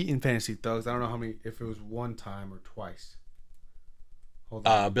 I've beaten Fantasy Thugs. I don't know if it was one time or twice. Hold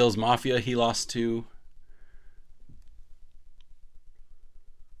on. Bills Mafia he lost to.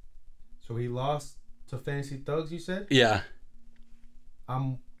 So he lost to Fantasy Thugs, you said? Yeah.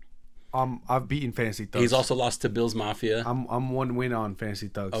 I've beaten Fantasy Thugs. He's also lost to Bills Mafia. I'm one win on Fantasy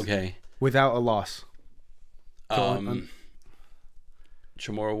Thugs. Okay. Without a loss.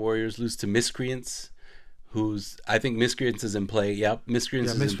 Chamorro Warriors lose to Miscreants, I think Miscreants is in play. Yep,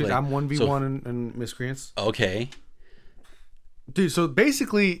 Miscreants is in play. I'm 1v1 in Miscreants. Okay. Dude, so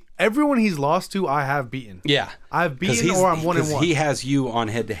basically everyone he's lost to, I have beaten. Yeah. I've beaten or I'm 1-1. He has you on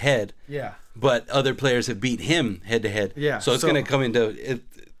head-to-head. Yeah. But other players have beat him head-to-head. Yeah. So it's going to come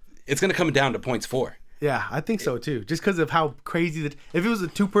it's going to come down to points 4. Yeah, I think so too. Just because of how crazy that if it was a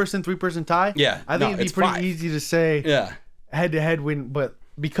 2-person, 3-person tie, yeah, I think it'd be pretty 5. easy to say head-to-head win. But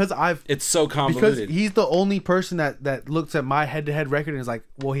because it's so convoluted. Because he's the only person that looks at my head-to-head record and is like,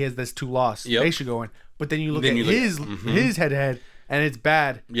 well, he has this 2 loss. Yep. They should go in. But then you look at his head-to-head and it's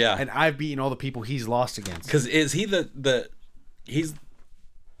bad. Yeah. And I've beaten all the people he's lost against. Because is he he's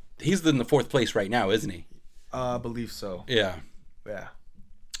in the 4th place right now, isn't he? I believe so. Yeah. Yeah.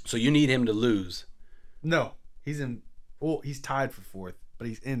 So you need him to lose. No, he's tied for 4th, but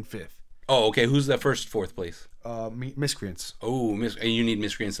he's in 5th. Oh, okay. Who's that 4th place? Miscreants. Oh, and you need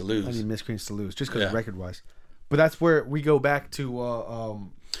Miscreants to lose. I need Miscreants to lose, just because record-wise. But that's where we go back to.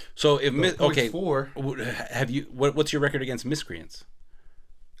 So if 4, have you? What's your record against Miscreants?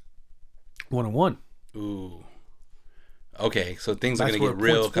 1-1. Ooh. Okay, so things are going to get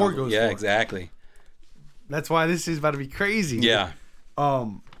real. Exactly. That's why this is about to be crazy. Yeah.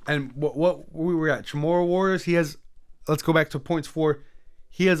 And what we were at Chamorro Warriors, he has. Let's go back to points 4.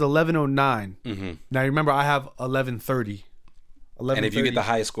 He has 1109. Mm-hmm. Now remember, I have 1130. And if you get the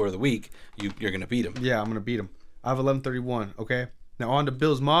highest score of the week, you're gonna beat him. Yeah, I'm gonna beat him. I have 1131. Okay. Now on to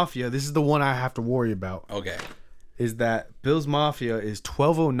Bills Mafia. This is the one I have to worry about. Okay. Is that Bills Mafia is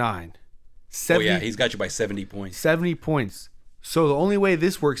 1209. 70, oh yeah, he's got you by 70 points. 70 points. So the only way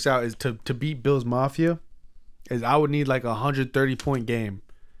this works out is to beat Bills Mafia is I would need like 130-point game.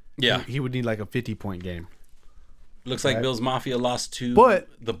 Yeah. He would need like a 50-point game. Looks like Bills Mafia lost to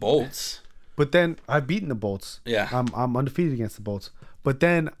the Bolts. But then I've beaten the Bolts. Yeah. I'm undefeated against the Bolts. But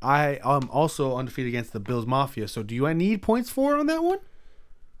then I am also undefeated against the Bills Mafia. So do I need points for on that one?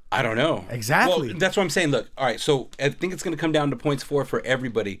 I don't know. Exactly. Well, that's what I'm saying. Look, all right, so I think it's going to come down to points for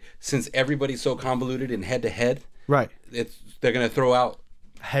everybody. Since everybody's so convoluted in head-to-head, Right. They're going to throw out,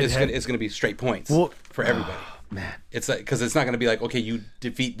 Head-to-head. it's going to be straight points for everybody. Man. It's like, because it's not going to be like, okay, you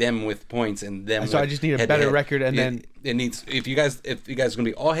defeat them with points and them So I just need a better record and then... It needs, if you guys are going to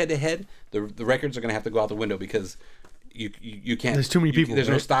be all head-to-head, the records are going to have to go out the window because you can't... There's too many people. There's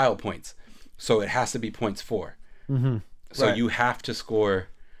no style points. So it has to be points for. Mm-hmm. So you have to score...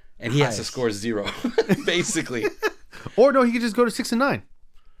 And he has to score 0, basically. Or no, he could just go to 6 and 9.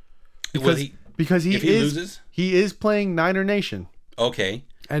 Because he loses, he is playing Niner Nation. Okay.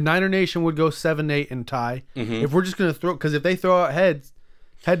 And Niner Nation would go 7-8 and tie. Mm-hmm. If we're just gonna throw, because if they throw out head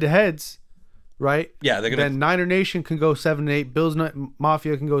to heads, right? Yeah, they're gonna. Then Niner Nation can go 7-8. Bills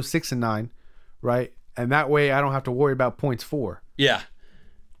Mafia can go 6 and 9, right? And that way I don't have to worry about points for. Yeah.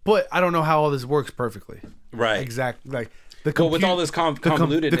 But I don't know how all this works perfectly. Right. Exactly. Like. With all this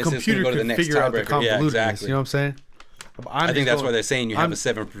convolutedness, the computer it's going to go to the next figure out the tiebreaker. Yeah, exactly. You know what I'm saying? I think that's why they're saying you have a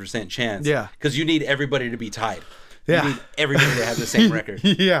 7% chance. Yeah. Because you need everybody to be tied. Yeah. You need everybody to have the same record.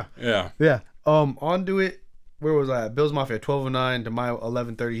 Yeah. Yeah. Yeah. On to it. Where was I? Bills Mafia 12-9 to my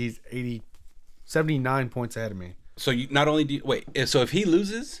 11-30. He's 79 points ahead of me. So you not only do so if he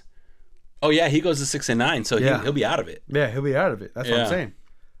loses, oh yeah, he goes to 6 and 9, so he'll be out of it. Yeah, he'll be out of it. That's what I'm saying.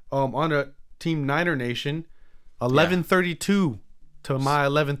 On to Team Niner Nation. 11-32 to my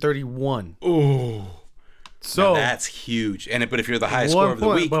 11-31. Ooh. So now that's huge. But if you're the highest scorer of the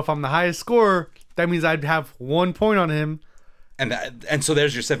week, but if I'm the highest scorer, that means I'd have 1 point on him. And so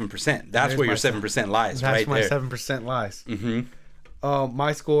there's your 7%. That's where your 7% lies, right there. That's my 7% lies. Mm-hmm.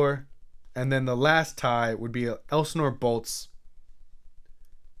 My score, and then the last tie would be Elsinore Bolts.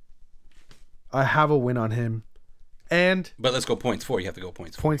 I have a win on him, but let's go points for. You have to go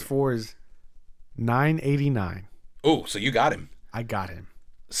points for. Points for is 989. Oh, so you got him. I got him.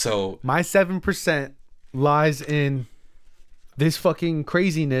 So my 7% lies in this fucking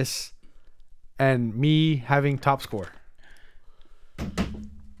craziness and me having top score.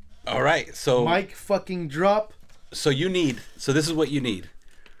 All right, so Mike fucking drop. So this is what you need.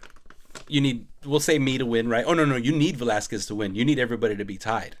 We'll say me to win, right? Oh no, you need Velasquez to win. You need everybody to be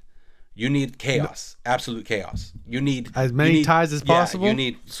tied. You need chaos, absolute chaos. You need as many ties as possible. You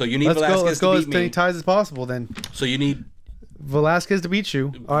need Velasquez let's go to as beat many me. ties as possible then. So you need Velasquez to beat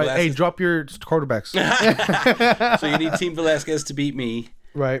you. All right, hey, drop your quarterbacks. So you need Team Velasquez to beat me.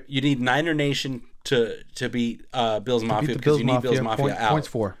 Right. You need Niner Nation to beat Bills Mafia because you need Bills Mafia out. Points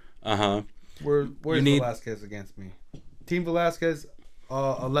for. Where's Velasquez against me? Team Velasquez,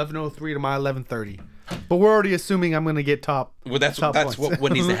 11:03 to my 11:30. But we're already assuming I'm going to get top. Well, that's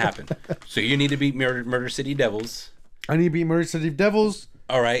what needs to happen. So you need to beat Murder City Devils. I need to beat Murder City Devils.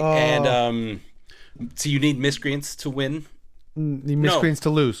 All right, and so you need Miscreants to win. Need Miscreants to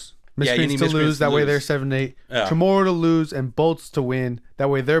lose. Miscreants to lose. That way they're 7-8. Chamorro to lose and Bolts to win. That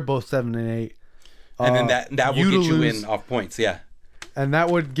way they're both 7-8. And then that will get you in off points. Yeah. And that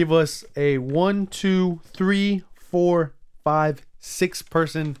would give us a 1, 2, 3, 4, 5, 6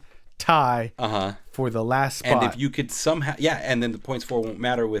 person tie for the last spot. And if you could somehow, and then the points for won't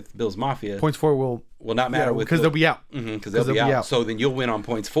matter with Bills Mafia. Points for will not matter with because they'll be out. Because they'll be out. So then you'll win on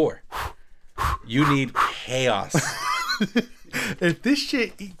points for. You need chaos. If this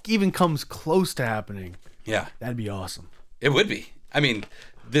shit even comes close to happening, that'd be awesome. It would be. I mean,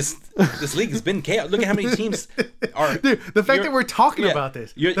 this league has been chaos. Look at how many teams are. Dude, the fact that we're talking about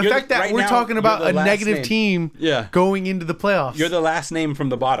this, the fact that we're talking about a negative team going into the playoffs. You're the last name from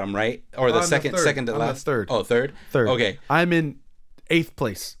the bottom, right? Or the second to last. Third. Oh, third. Okay. I'm in 8th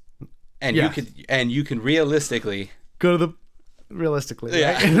place. And you can realistically go to the realistically.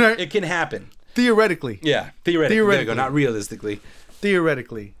 Yeah, right? It can happen. Theoretically. Yeah, theoretically. There you go, not realistically.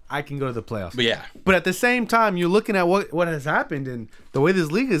 Theoretically, I can go to the playoffs. But at the same time, you're looking at what has happened and the way this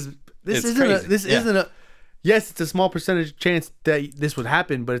league is. This isn't a. Yes, it's a small percentage chance that this would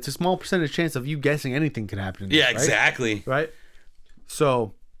happen, but it's a small percentage chance of you guessing anything could happen. Exactly. Right.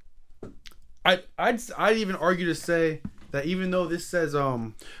 So, I'd even argue to say that even though this says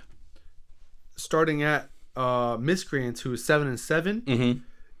starting at Miscreants, who is 7-7,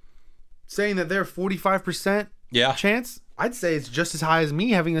 saying that they're 45% chance, I'd say it's just as high as me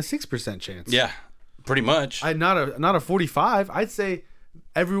having a 6% chance. Yeah, pretty much. Not a 45. I'd say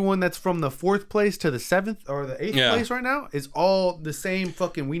everyone that's from the 4th place to the 7th or the 8th place right now is all the same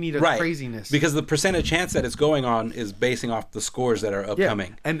fucking we need a craziness. Because the percentage chance that it's going on is basing off the scores that are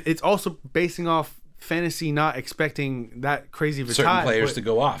upcoming. And it's also basing off fantasy not expecting that crazy of a certain tie. Players to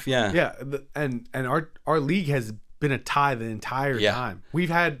go off, Yeah, and our league has been a tie the entire time. We've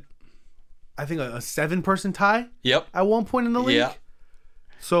had, I think, a 7-person tie at one point in the league. Yeah.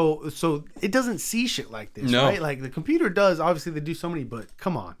 So it doesn't see shit like this, right? Like the computer does. Obviously, they do so many, but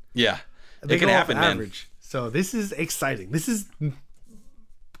come on. Yeah, they can happen, man. So this is exciting. This is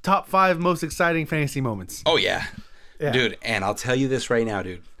top 5 most exciting fantasy moments. Oh yeah, dude. And I'll tell you this right now,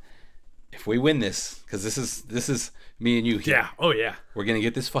 dude. If we win this, because this is me and you here. Yeah. Oh yeah. We're gonna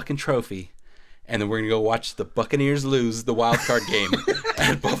get this fucking trophy, and then we're gonna go watch the Buccaneers lose the wild card game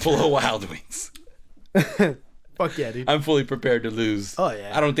at Buffalo Wild Wings. Fuck yeah, dude. I'm fully prepared to lose. Oh,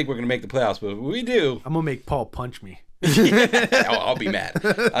 yeah. I don't think we're going to make the playoffs, but if we do. I'm going to make Paul punch me. I'll be mad.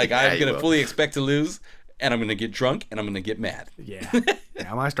 Like, I'm going to fully expect to lose, and I'm going to get drunk, and I'm going to get mad. Yeah. I'm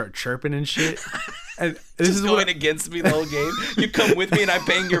going to start chirping and shit. And this is going against me the whole game. You come with me, and I'm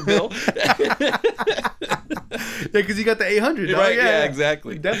paying your bill. Yeah, because you got the 800. Right, yeah,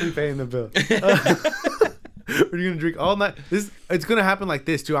 exactly. You're definitely paying the bill. Are you going to drink all night? It's going to happen like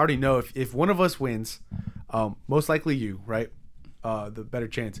this, too. I already know if one of us wins... most likely you, right? The better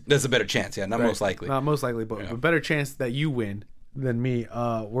chance. There's a better chance, yeah. Not most likely. Not most likely, but a better chance that you win than me.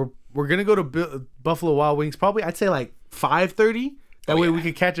 We're gonna go to Buffalo Wild Wings. Probably, I'd say like 5:30. That way we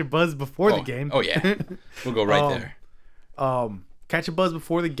can catch a buzz before the game. Oh yeah, we'll go right there. Catch a buzz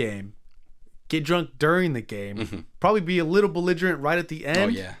before the game. Get drunk during the game. Mm-hmm. Probably be a little belligerent right at the end. Oh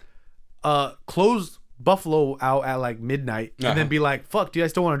yeah. Close Buffalo out at like midnight, and then be like, "Fuck, dude, I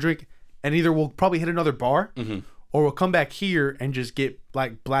still want to drink." And either we'll probably hit another bar, or we'll come back here and just get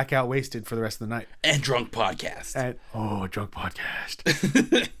like blackout wasted for the rest of the night. And drunk podcast. A drunk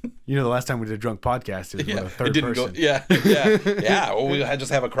podcast. You know, the last time we did a drunk podcast, it was with a third person. Yeah. Or we'll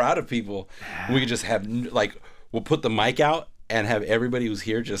just have a crowd of people. We could just have we'll put the mic out and have everybody who's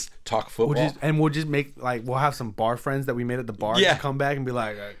here just talk football. We'll just make we'll have some bar friends that we made at the bar to come back and be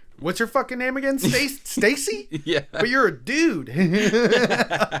like, what's your fucking name again? Stacy? Yeah. But you're a dude.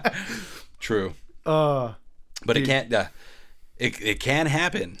 True. But dude, it can't. It can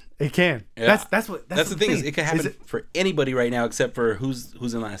happen. It can. Yeah. That's the thing is it can happen for anybody right now except for who's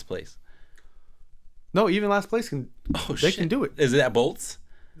in last place. No, even last place can. Oh, they can do it. Is it at Bolts?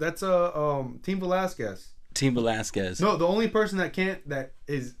 That's Team Velasquez. Team Velasquez. No, the only person that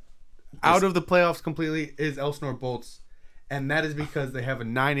is out of the playoffs completely is Elsinore Bolts. And that is because they have a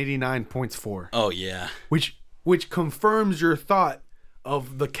 989 points for. Oh yeah. Which confirms your thought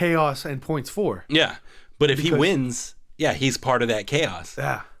of the chaos and points for. Yeah. But if he wins, he's part of that chaos.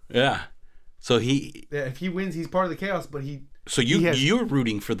 Yeah. Yeah. So if he wins, he's part of the chaos, but he So you're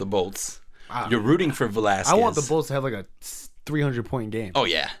rooting for the Bolts. You're rooting for Velasquez. I want the Bolts to have like a 300 point game. Oh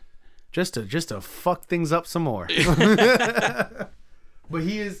yeah. Just to fuck things up some more. But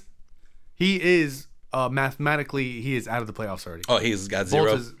he is mathematically, he is out of the playoffs already. Oh, he's got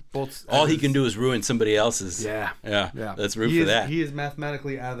 0. Bolts all he can do is ruin somebody else's. Yeah. Let's root for that. He is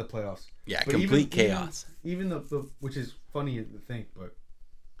mathematically out of the playoffs. Yeah, but complete chaos. Even the which is funny to think, but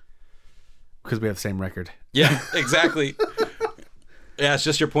because we have the same record. Yeah, exactly. Yeah, it's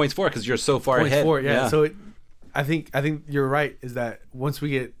just your points for because you're so far ahead. Yeah. So I think you're right. Is that once we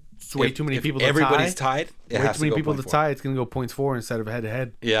get way too many people to everybody's tied, way too many people to tie, it's gonna go points for instead of head to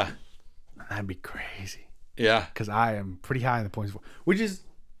head. Yeah. That'd be crazy. Yeah. Because I am pretty high in the points for, which is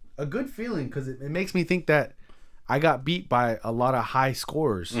a good feeling because it makes me think that I got beat by a lot of high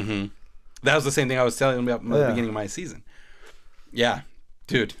scorers. Mm-hmm. That was the same thing I was telling you about at the beginning of my season. Yeah.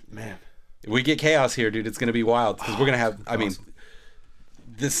 Dude. Man. If we get chaos here, dude, it's going to be wild because we're going to have, I mean,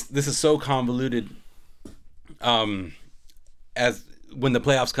 this is so convoluted. As when the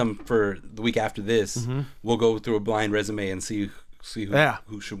playoffs come for the week after this, we'll go through a blind resume and see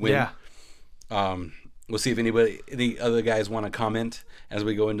who should win. Yeah. We'll see if any other guys want to comment as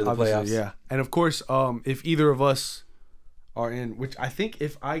we go into the playoffs. Yeah, and of course, if either of us are in, which I think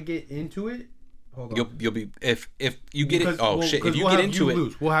if I get into it, hold on, you'll be if you get it. Oh shit! If you we'll get into it,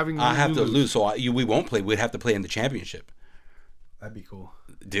 lose. We'll I have to lose. So we won't play. We'd have to play in the championship. That'd be cool,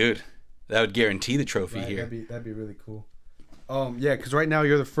 dude. That would guarantee the trophy here. That'd be really cool. Yeah, because right now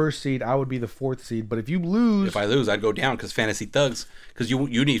you're the 1st seed. I would be the 4th seed. But if I lose, I'd go down because Fantasy Thugs. Because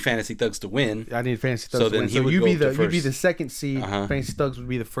you need Fantasy Thugs to win. I need Fantasy Thugs to win. So you'd be the 2nd seed. Fantasy Thugs would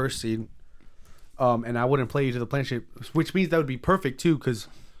be the 1st seed. And I wouldn't play you to the championship, which means that would be perfect too, because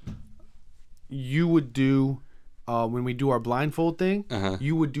you would do when we do our blindfold thing,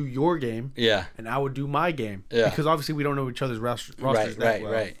 you would do your game, Yeah. and I would do my game, Yeah. because obviously we don't know each other's rosters Right, that right,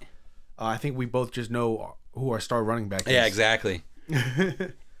 well. right. I think we both just know who our star running back is. Yeah, exactly.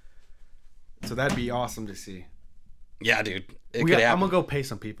 So that'd be awesome to see. Yeah, dude. It I'm could happen. gonna go pay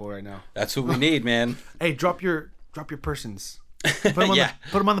some people right now. That's what we need, man. Hey, drop your persons. Put them, Yeah.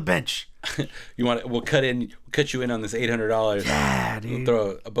 put them on the bench. You want? We'll cut you in on this $800. Yeah, We'll dude.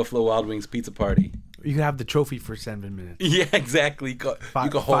 throw a Buffalo Wild Wings pizza party. You can have the trophy for 7 minutes. Yeah, exactly. You can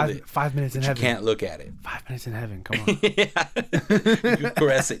hold it. 5 minutes in You heaven. can't look at it. 5 minutes in heaven. Come on. Yeah. You can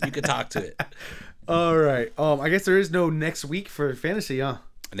caress it. You can talk to it. All right. I guess there is no next week for fantasy, huh?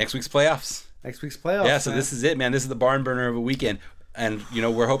 Next week's playoffs. Next week's playoffs. Yeah, so man. this is it, man. This is the barn burner of a weekend. And,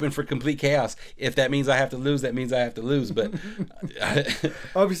 we're hoping for complete chaos. If that means I have to lose, that means I have to lose. But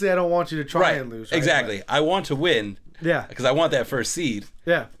Obviously, I don't want you to try right, and lose. Right? exactly. I want to win. Yeah. Because I want that first seed.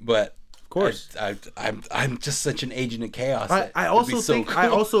 Yeah. But Of course. I'm just such an agent of chaos. I It'd be also so think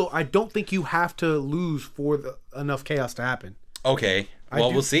cool. I don't think you have to lose for enough chaos to happen. Okay. Well,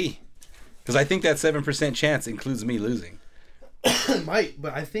 do- we'll see. Because I think that 7% chance includes me losing. It might,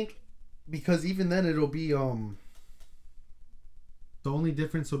 but I think because even then it'll be the only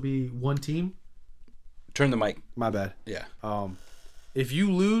difference will be one team. Turn the mic. My bad. Yeah. If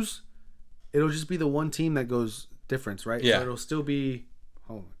you lose, it'll just be the one team that goes difference, right? Yeah. So it'll still be.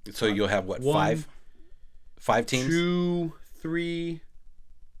 So you'll have what? One, five? 5 teams? 2, 3,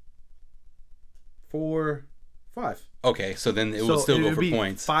 4, 5. Okay, so then it will still go for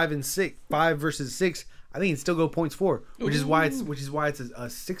points. 5 and 6. 5 versus 6. I think it'd still go points for, which is why it's a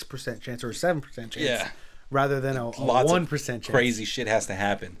 6% chance or a 7% chance. Yeah. Rather than a Lots 1% of chance. crazy shit has to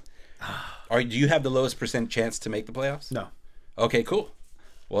happen. Do you have the lowest percent chance to make the playoffs? No. Okay, cool.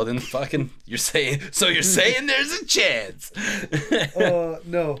 Well then, you're saying there's a chance.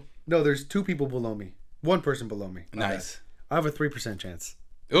 No. There's 2 people below me. 1 person below me. Nice. I have a 3% chance.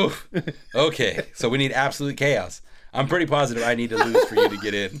 Oof. Okay, so we need absolute chaos. I'm pretty positive I need to lose for you to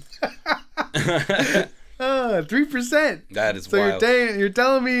get in. 3%. That is So wild. you're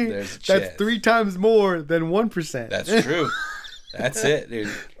telling me There's a that's chance. 3 times more than 1%. That's true. That's it,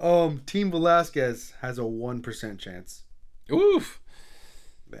 dude. Team Velasquez has a 1% chance. Oof.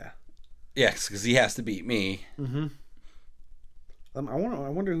 Yeah. Yes, because he has to beat me. I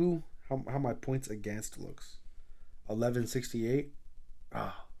wonder how my points against looks. 1168.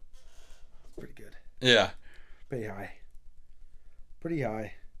 Oh, pretty good. Yeah. Pretty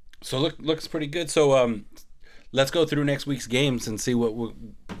high. So looks pretty good. So let's go through next week's games and see what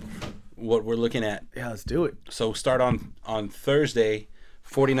we're looking at. Yeah, let's do it. So start on Thursday,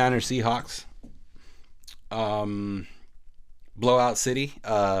 49ers Seahawks. Blowout City.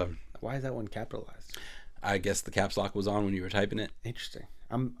 Why is that one capitalized? I guess the caps lock was on when you were typing it. Interesting.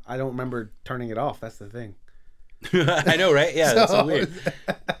 I don't remember turning it off. That's the thing. I know, right? Yeah, that's so weird.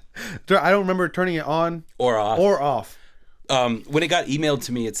 I don't remember turning it on Or off. When it got emailed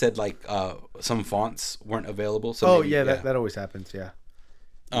to me, it said like some fonts weren't available. So maybe, that always happens. Yeah.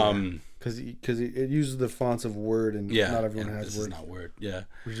 Because it uses the fonts of Word, and not everyone has this Word. is not Word. Yeah.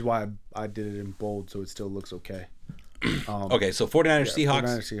 Which is why I did it in bold, so it still looks okay. Okay, so 49ers Seahawks.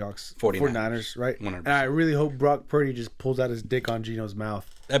 49ers Seahawks. 49ers. Right? 100%. And I really hope Brock Purdy just pulls out his dick on Gino's mouth.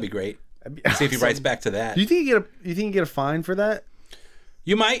 That'd be great. See if he awesome. writes back to that. Do you think you get a fine for that?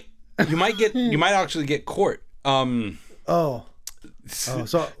 You might actually get court. So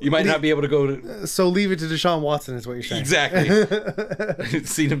You might not be able to go to So leave it to Deshaun Watson is what you're saying. exactly.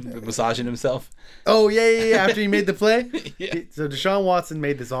 Seen him massaging himself. Oh yeah. After he made the play. Yeah. So Deshaun Watson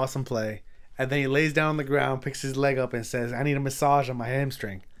made this awesome play, and then he lays down on the ground, picks his leg up, and says, "I need a massage on my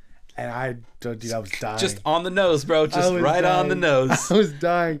hamstring." And I was dying. Just on the nose, bro. Just right on the nose. I was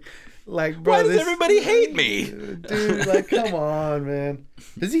dying. Like, bro, Why does everybody hate me? Dude, like, come on, man.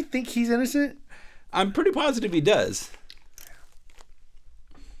 Does he think he's innocent? I'm pretty positive he does.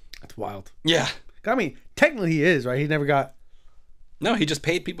 That's wild. Yeah. I mean, technically he is, right? He never got. No, he just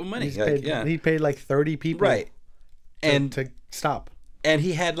paid people money. He paid like 30 people. Right. And to stop. And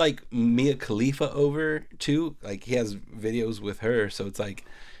he had like Mia Khalifa over too. Like he has videos with her, so it's like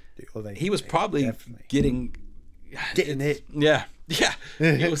he was probably getting it. Yeah. Yeah.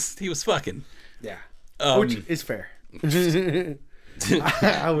 he was fucking. Yeah. Which is fair. I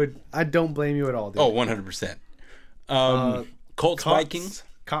don't blame you at all, dude. Oh, 100%. Colts Vikings.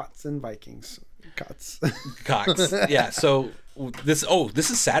 Cots and Vikings. Cots. Cox. Yeah. So this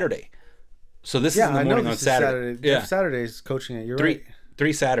is Saturday. So this is in the morning on Saturday. Yeah. Jeff Saturday's coaching it. You're right.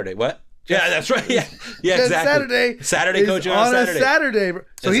 3 Saturday. What? Yeah, that's right. Yeah. Yeah, exactly. Saturday coaching on a Saturday.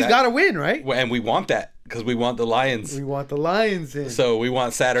 So he's got to win, right? And we want that because we want the Lions. We want the Lions in. So we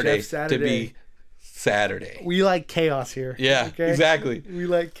want Saturday to be Saturday. We like chaos here. Yeah, exactly. We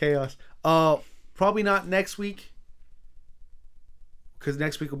like chaos. Probably not next week. Because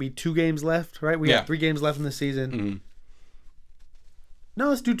next week will be 2 games left, right? We have 3 games left in the season. Mm-hmm. No,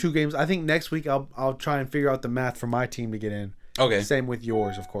 let's do 2 games. I think next week I'll try and figure out the math for my team to get in. Okay. Same with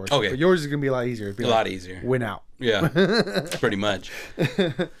yours, of course. Okay. But yours is gonna be a lot easier. It'd be A lot easier. Win out. Yeah. Pretty much.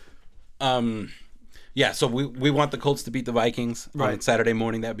 Yeah, so we want the Colts to beat the Vikings on Saturday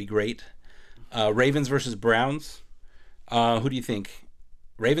morning. That'd be great. Ravens versus Browns. Who do you think?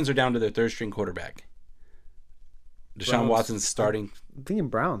 Ravens are down to their third string quarterback. Deshaun Watson's starting. I'm thinking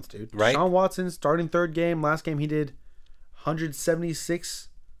Browns, dude. Right? Deshaun Watson starting third game. Last game he did 176.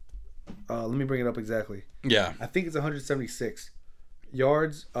 Let me bring it up exactly. Yeah. I think it's 176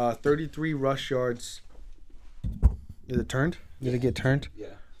 yards. 33 rush yards. Is it turned? Did it get turned? Yeah.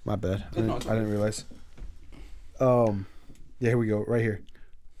 My bad. I No, didn't realize. Yeah, here we go. Right here.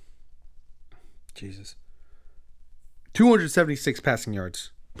 Jesus. 276 passing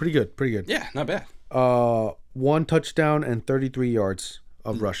yards. Pretty good. Pretty good. Yeah, not bad. 1 touchdown and 33 yards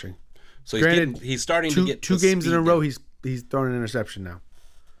of rushing. So Granted, he's starting two, to get 2 the games in a speed row. down. He's thrown an interception now.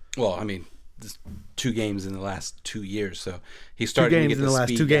 Well, I mean, just 2 games in the last 2 years, so he's starting to get in the the last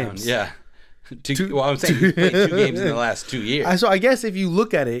speed 2 down. games. Yeah. Well, I'm saying he's played 2 games in the last 2 years. So I guess if you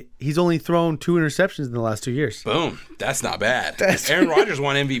look at it, he's only thrown 2 interceptions in the last 2 years. Boom. That's not bad. Aaron Rodgers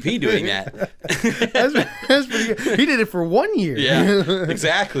won MVP doing that. That's pretty good. He did it for 1 year. Yeah,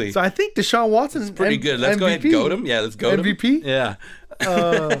 exactly. So I think Deshaun Watson is Pretty good. Let's go ahead and goat him. Yeah, let's goat him. MVP? Yeah.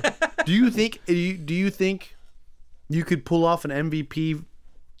 Do you think you could pull off an MVP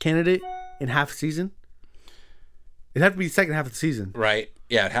candidate in half a season? It'd have to be the second half of the season. Right.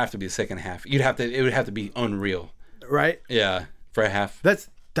 Yeah, it'd have to be the second half. It would have to be unreal. Right? Yeah, for a half. That's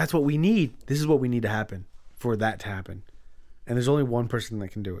what we need. This is what we need to happen for that to happen. And there's only one person that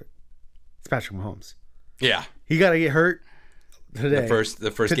can do it. It's Patrick Mahomes. Yeah. He got to get hurt today. The first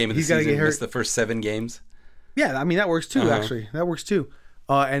game of the He's gotta season. get hurt. Missed the first 7 games. Yeah, I mean that works too. Actually, that works too.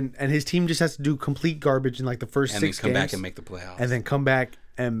 And his team just has to do complete garbage in like the first 6 games, and then come back and make the playoffs, and then come back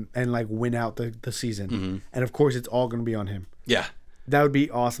and like win out the season. Mm-hmm. And of course, it's all going to be on him. Yeah, that would be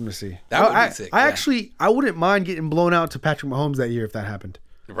awesome to see. That would be sick. I wouldn't mind getting blown out to Patrick Mahomes that year if that happened.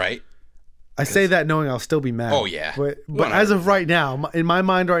 Right. I say that knowing I'll still be mad. Oh yeah. But as of right now, in my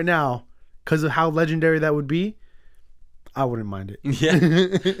mind right now, because of how legendary that would be, I wouldn't mind it. Yeah,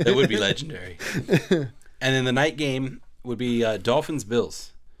 that would be legendary. And then the night game would be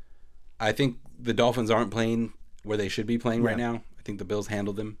Dolphins-Bills. I think the Dolphins aren't playing where they should be playing right now. I think the Bills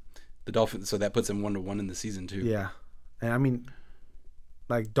handled them. The Dolphins, so that puts them 1-1 in the season too. Yeah, and I mean,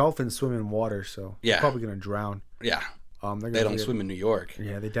 like Dolphins swim in water, so they're probably gonna drown. Yeah, they don't swim in New York.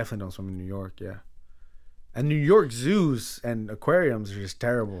 Yeah, they definitely don't swim in New York. Yeah, and New York zoos and aquariums are just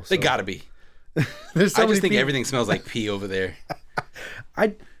terrible. So. They gotta be. I just think everything smells like pee over there.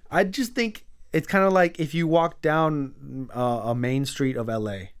 I just think it's kind of like if you walk down a main street of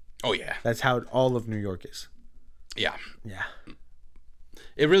LA. Oh yeah, that's how all of New York is. Yeah, yeah,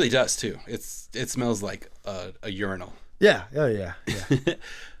 it really does too. It smells like a urinal. Yeah, oh yeah,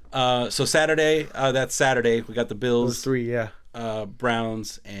 yeah. So Saturday, that's Saturday. We got the Bills, those 3, yeah.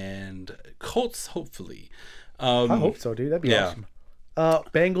 Browns and Colts. Hopefully, I hope so, dude. That'd be awesome.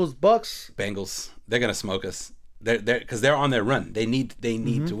 Bengals, Bucks. Bengals, they're gonna smoke us. They're because they're on their run. They need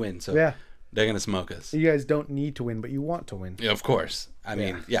to win. So yeah, they're gonna smoke us. You guys don't need to win, but you want to win. Yeah, of course. I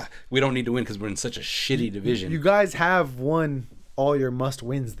mean, we don't need to win because we're in such a shitty division. You guys have won all your must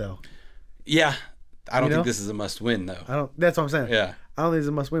wins, though. Yeah, I don't think this is a must win though. That's what I'm saying. Yeah, I don't think it's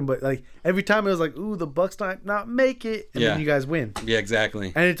a must win, but like every time it was like, ooh, the Bucks not make it, and then you guys win. Yeah,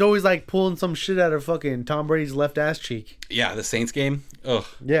 exactly. And it's always like pulling some shit out of fucking Tom Brady's left ass cheek. Yeah, the Saints game. Ugh.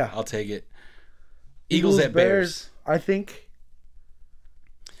 Yeah, I'll take it. Eagles at Bears. I think.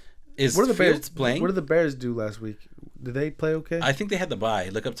 What are the Bears playing? What did the Bears do last week? Did they play okay? I think they had the bye.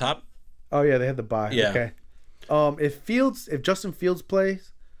 Look up top. Oh yeah, they had the bye. Yeah. Okay. If Justin Fields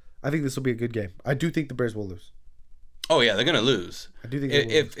plays, I think this will be a good game. I do think the Bears will lose. Oh yeah, they're gonna lose. I do think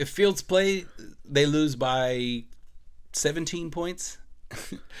if Fields play, they lose by 17 points.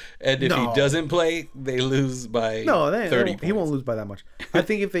 And if he doesn't play, they lose by 30 points. He won't lose by that much. I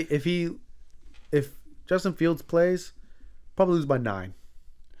think if Justin Fields plays, probably lose by 9.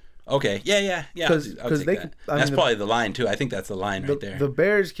 Okay. Yeah. Because that's probably the line too. I think that's the line right there. The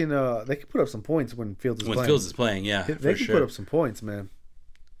Bears can put up some points when Fields is playing. When Fields is playing, yeah, they can put up some points, man.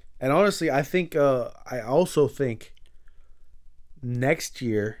 And honestly, I think I also think next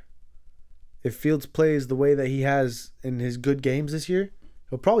year, if Fields plays the way that he has in his good games this year,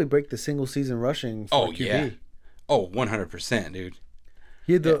 he'll probably break the single season rushing for QB. Yeah. Oh, 100%, dude.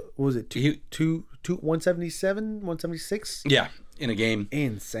 He had what was it, 177, 176. Yeah, in a game.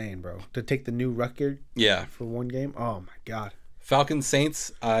 Insane, bro. To take the new record Yeah. for one game. Oh my god. Falcons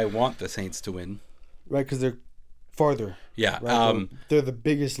Saints. I want the Saints to win. Right, because they're farther. Yeah. Right? They're the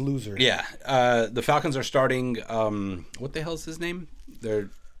biggest loser. Yeah. The Falcons are starting. What the hell is his name? They're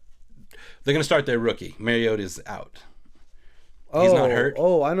going to start their rookie. Mariota's out. He's not hurt.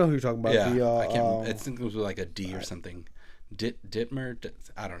 Oh, I know who you're talking about. Yeah. I can't. I think it was like a D or something. Dittmer.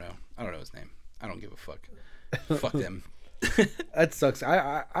 I don't know. I don't know his name. I don't give a fuck. Fuck them. That sucks.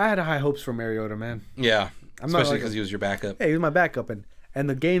 I had high hopes for Mariota, man. Yeah. Especially like because he was your backup. Hey, he was my backup, and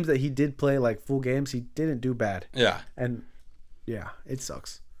the games that he did play, like full games, he didn't do bad. Yeah. And yeah, it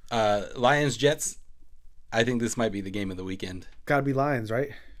sucks. Lions Jets. I think this might be the game of the weekend. Gotta be Lions, right?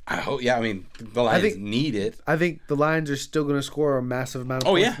 I hope. Yeah, I mean the Lions need it. I think the Lions are still going to score a massive amount of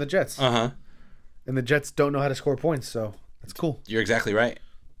points than the Jets. And the Jets don't know how to score points, so that's cool. You're exactly right.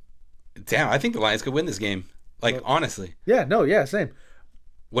 Damn, I think the Lions could win this game. Honestly. Yeah, no, yeah, same.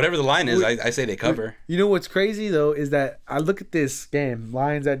 Whatever the line is, I say they cover. You know what's crazy though is that I look at this game,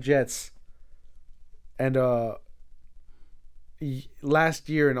 Lions at Jets, and last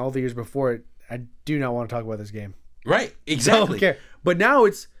year and all the years before it, I do not want to talk about this game. Right, exactly. I don't care. But now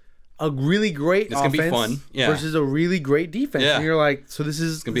it's a really great offense gonna be fun. Yeah. versus a really great defense. Yeah. And you're like, so this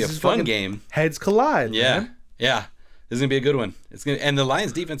is gonna be a fun game. Heads collide. Yeah, man. yeah. This is gonna be a good one. And the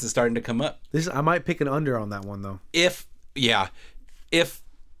Lions defense is starting to come up. I might pick an under on that one though. If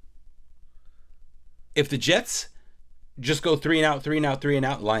the Jets just go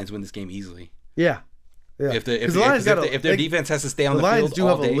 3-and-out, Lions win this game easily. Yeah. If their defense has to stay on the field all day. The Lions do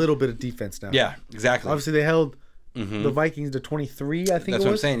have a little bit of defense now. Yeah, exactly. Obviously, they held the Vikings to 23, I think That's it was.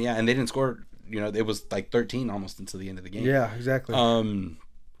 what I'm saying, yeah. And they didn't score, it was like 13 almost until the end of the game. Yeah, exactly.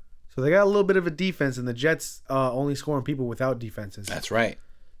 So they got a little bit of a defense, and the Jets only scoring people without defenses. That's right.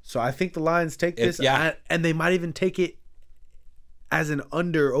 So I think the Lions take this, and they might even take it as an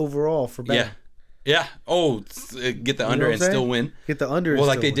under overall for betting. Yeah. Yeah. Oh, get the under and still win. Get the under. Well,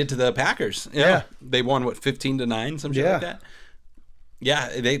 like they did to the Packers. Yeah. They won 15-9, some shit like that.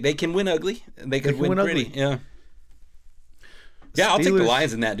 Yeah, they can win ugly. They could win pretty. Ugly. Yeah. Yeah, I'll take the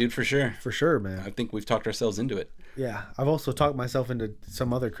Lions in that, dude, for sure. For sure, man. I think we've talked ourselves into it. Yeah, I've also talked myself into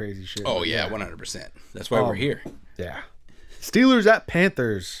some other crazy shit. Oh yeah, 100%. That's why we're here. Yeah. Steelers at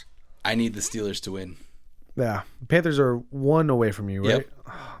Panthers. I need the Steelers to win. Yeah, Panthers are one away from you, right? Yep.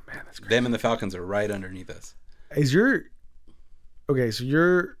 Oh man, that's crazy. Them and the Falcons are right underneath us. So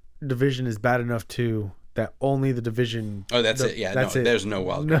your division is bad enough too that only the division. Oh, that's it. Yeah, that's it. There's no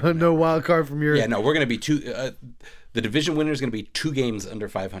wild card. No wild card from your. Yeah, no, we're gonna be the division winner is gonna be 2 games under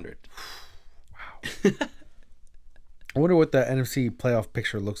 500. Wow. I wonder what the NFC playoff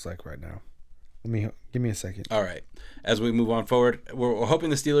picture looks like right now. Give me a second. All right. As we move on forward, we're hoping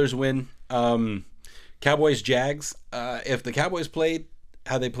the Steelers win. Cowboys, Jags. If the Cowboys played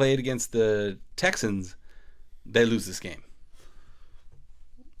how they played against the Texans, they lose this game.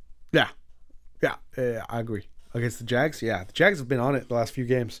 Yeah, I agree. Against the Jags, the Jags have been on it the last few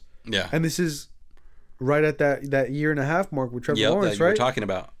games. Yeah, and this is right at that year and a half mark with Trevor Lawrence, that right? You were talking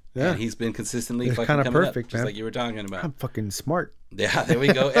about. Yeah, and he's been consistently fucking coming perfect, up, just like you were talking about. I'm fucking smart. Yeah, there we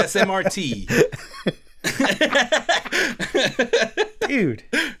go. SMRT. Dude,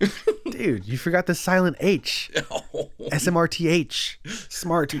 you forgot the silent H. Oh. SMRTH.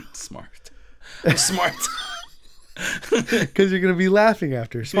 Smart. I'm smart. Because you're gonna be laughing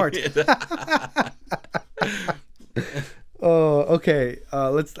after. Smart. Oh, okay.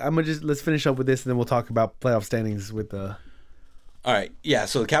 Let's finish up with this, and then we'll talk about playoff standings with the. All right. Yeah.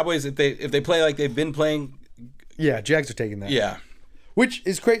 So the Cowboys, if they play like they've been playing. Yeah, Jags are taking that. Yeah. Which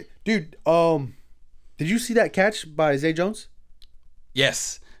is crazy, dude. Did you see that catch by Zay Jones?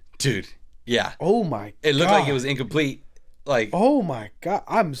 Yes, dude. Yeah. Oh my. It looked like it was incomplete. Like. Oh my god!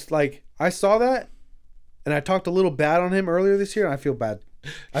 I saw that, and I talked a little bad on him earlier this year, and I feel bad.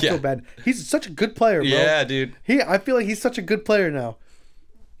 I feel bad. He's such a good player, bro. Yeah, dude. I feel like he's such a good player now.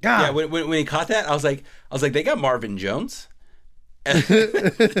 God. Yeah. When he caught that, I was like, they got Marvin Jones. I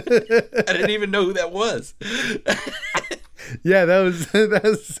didn't even know who that was. Yeah, that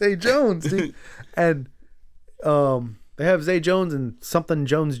was Zay Jones, dude. And they have Zay Jones and something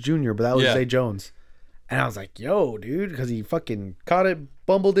Jones Jr., but that was Zay Jones. And I was like, yo, dude, because he fucking caught it,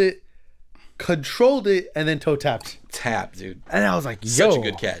 bumbled it, controlled it, and then toe tapped. Tap, dude. And I was like, yo. Such a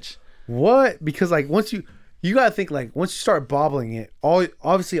good catch. What? Because like once you gotta think like once you start bobbling it, all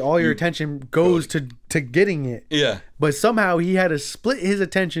your attention goes to getting it. Yeah. But somehow he had to split his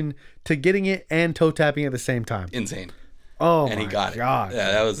attention to getting it and toe tapping at the same time. Insane. Oh, and he got God. it.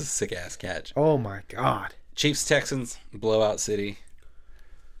 Yeah, that was a sick ass catch. Oh my God. Chiefs Texans blowout city.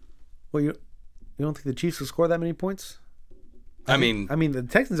 Well, you You don't think the Chiefs will score that many points? I mean, the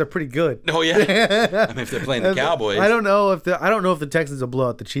Texans are pretty good. oh yeah. I mean, if they're playing the Cowboys, I don't know if the Texans will blow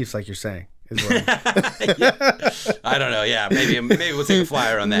out the Chiefs like you're saying. Is what I don't know. Yeah, maybe we'll take a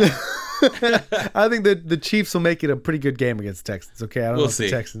flyer on that. I think that the Chiefs will make it a pretty good game against the Texans. Okay, I don't know if see. the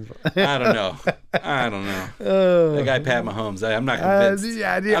Texans. I don't know. That guy Pat Mahomes. I'm not convinced.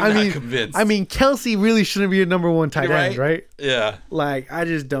 I'm not convinced. I mean, Kelsey really shouldn't be a number one tight Right? end, right? Yeah. Like, I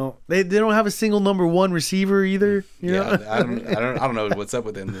just don't. They don't have a single number one receiver either. You know? I don't know what's up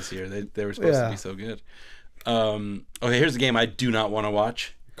with them this year. They were supposed to be so good. Okay, here's the game I do not want to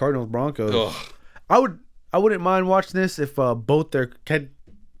watch. Cardinals Broncos. Ugh. I wouldn't mind watching this if both their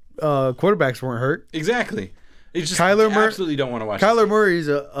quarterbacks weren't hurt. Exactly. It's just absolutely don't want to watch. Kyler Murray's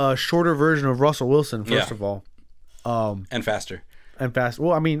a shorter version of Russell Wilson. First of all, and faster.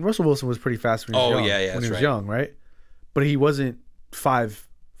 Well, I mean, Russell Wilson was pretty fast when he was young. When he was young, right? But he wasn't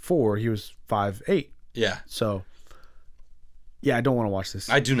 5'4". He was 5'8". Yeah. So, yeah, I don't want to watch this.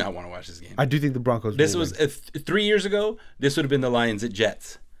 I do not want to watch this game. I do think the Broncos. This was 3 years ago. This would have been the Lions at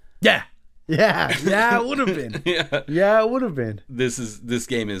Jets. Yeah, it would have been. Yeah, it would have been. This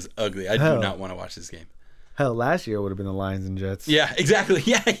game is ugly. I do not want to watch this game. Hell, last year it would have been the Lions and Jets. Yeah, exactly.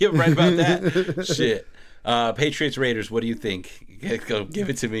 Yeah, you're right about that. Shit. Patriots Raiders. What do you think? Go give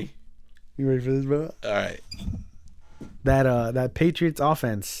it to me. You ready for this, bro? All right. That Patriots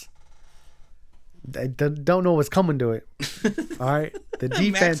offense. I don't know what's coming to it. All right, the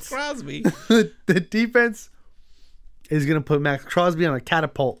defense. Max Crosby. The defense is gonna put Max Crosby on a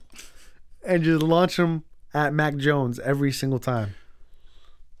catapult and just launch him at Mac Jones every single time.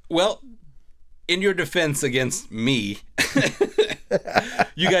 Well, in your defense against me,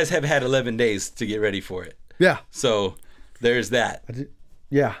 you guys have had 11 days to get ready for it. Yeah. So there's that.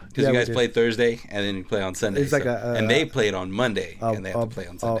 Yeah. Because you guys played Thursday and then you play on Sunday. It's like and they played on Monday and they have to play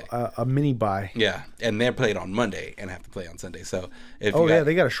on Sunday. A mini bye. Yeah, and they played on Monday and have to play on Sunday. So if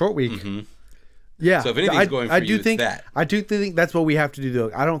they got a short week. Mm-hmm. Yeah. So if anything's going for you, it's that. I do think that's what we have to do,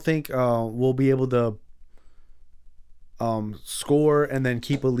 though. I don't think we'll be able to score and then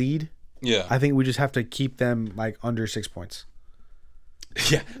keep a lead. Yeah. I think we just have to keep them like under 6 points.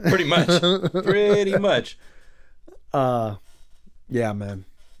 Yeah, pretty much. Pretty much. Yeah, man.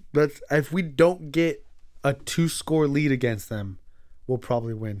 If we don't get a 2-score lead against them, we'll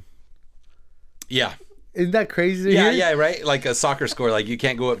probably win. Yeah. Isn't that crazy to hear? Yeah, right? Like a soccer score, like you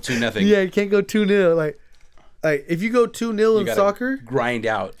can't go up 2-0. Yeah, you can't go 2-0. Like if you go 2-0 in soccer, grind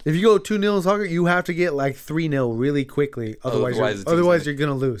out. If you go 2-0 in soccer, you have to get like 3-0 really quickly. Otherwise you're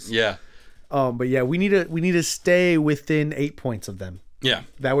gonna lose. Yeah. But yeah, we need to stay within 8 points of them. Yeah.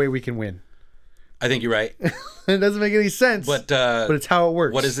 That way we can win. I think you're right. It doesn't make any sense. But it's how it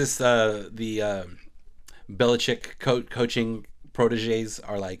works. What is this? The Belichick coaching proteges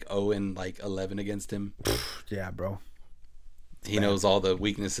are like 0-11 against him. Yeah, bro. He knows all the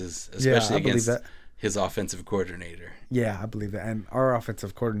weaknesses, especially against his offensive coordinator. Yeah, I believe that. And our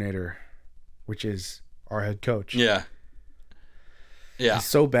offensive coordinator, which is our head coach. Yeah. Yeah. He's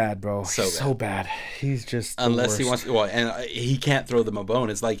so bad, bro. So bad. He's just unless he wants to, and he can't throw them a bone.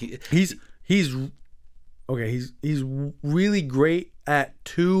 It's like he's really great at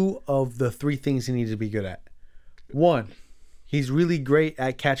 2 of the 3 things he needs to be good at. 1, he's really great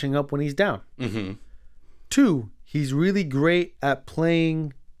at catching up when he's down. Mm-hmm. 2, he's really great at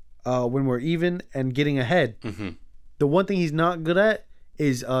playing when we're even and getting ahead. Mm-hmm. The one thing he's not good at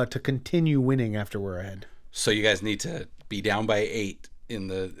is to continue winning after we're ahead. So you guys need to be down by 8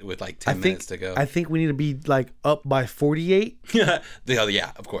 with like 10 minutes to go. I think we need to be like up by 48. Yeah,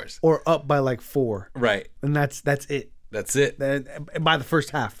 of course. Or up by like 4. Right. And that's it. That's it. By the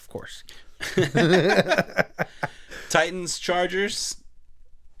first half, of course. Titans, Chargers.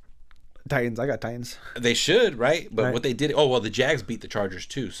 Titans. I got Titans. They should, right? But what they did. Oh well, the Jags beat the Chargers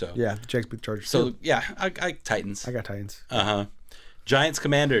too. So yeah, the Jags beat the Chargers. So yeah, I Titans. I got Titans. Giants,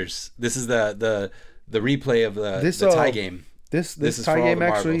 Commanders. This is the replay of the tie game. This tie game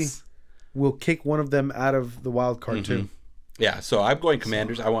actually will kick one of them out of the wild card too. Yeah, so I'm going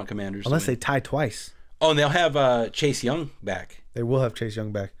Commanders. I want Commanders. Unless they tie twice. Oh, and they'll have Chase Young back. They will have Chase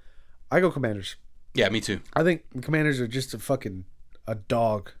Young back. I go Commanders. Yeah, me too. I think the Commanders are just a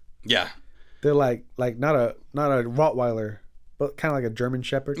dog. Yeah. They're like not a Rottweiler, but kind of like a German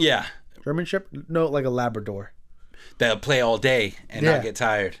Shepherd. Yeah. German Shepherd? No, like a Labrador. They'll play all day and not get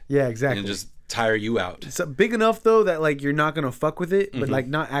tired. Yeah, exactly. And just tire you out. It's big enough though that like you're not gonna fuck with it, but like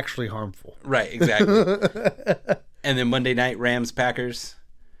not actually harmful. Right, exactly. And then Monday night, Rams, Packers.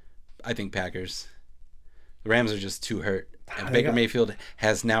 I think Packers. The Rams are just too hurt. And Baker Mayfield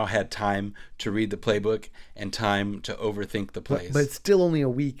has now had time to read the playbook and time to overthink the plays. But it's still only a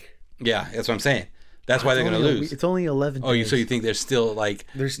week. Yeah, that's what I'm saying. That's why they're going to lose. It's only 11 Oh, days. so you think there's still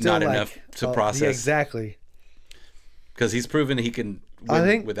not enough to process? Yeah, exactly. Because he's proven he can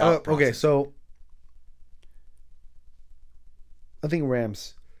win without process. Okay, so I think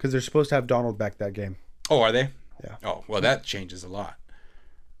Rams, because they're supposed to have Donald back that game. Oh, are they? Yeah. Oh, well, that changes a lot.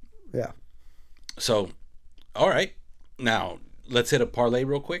 Yeah. So, all right. Now, let's hit a parlay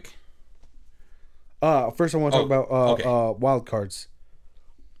real quick. First I want to talk about wild cards.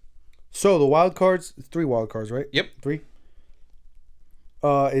 So the wild cards, it's 3 wild cards, right? Yep. 3.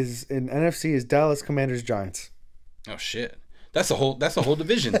 Is in NFC is Dallas Commanders Giants. Oh shit. That's a whole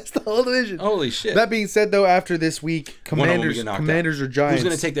division. That's the whole division. Holy shit. That being said though, after this week, Commanders or Giants. Who's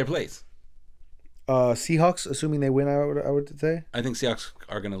going to take their place? Seahawks, assuming they win, I would say. I think Seahawks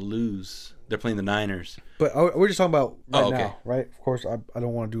are going to lose. They're playing the Niners. But we're just talking about now, right? Of course, I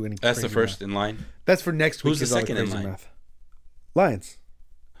don't want to do any. That's the first in line. That's for next week. Who's the second in line? Math. Lions.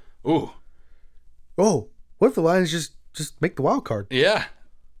 Ooh. Oh, what if the Lions just make the wild card? Yeah.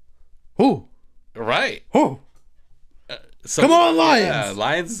 Who? Right. Who? Come on, Lions! Yeah,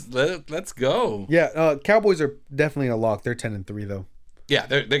 Lions. Let's go. Yeah, Cowboys are definitely a lock. They're 10-3 though. Yeah,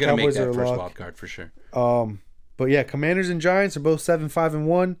 they're gonna make that first wild card for sure. But yeah, Commanders and Giants are both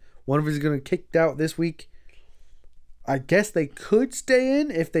 7-5-1. One of them is gonna get kicked out this week. I guess they could stay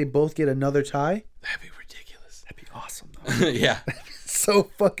in if they both get another tie. That'd be ridiculous. That'd be awesome though. Yeah. So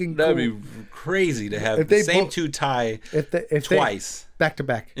fucking cool. That'd be crazy to have the same two tie if twice. Back to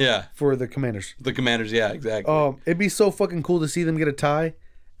back. Yeah. For the Commanders. The Commanders, yeah, exactly. It'd be so fucking cool to see them get a tie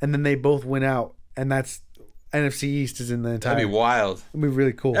and then they both win out and that's NFC East is in the entire. That'd be wild. It'd be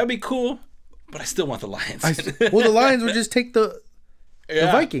really cool. That'd be cool, but I still want the Lions. Well, the Lions would just take the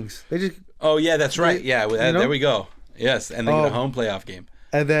Vikings. They just. Oh yeah, that's right. Yeah, there we go. Yes, and they get a home playoff game.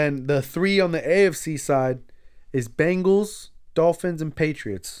 And then the 3 on the AFC side is Bengals, Dolphins, and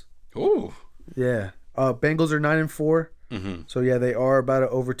Patriots. Ooh. Yeah. Bengals are 9-4. Mm-hmm. So yeah, they are about to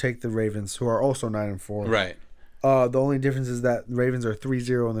overtake the Ravens, who are also 9-4. Right. The only difference is that the Ravens are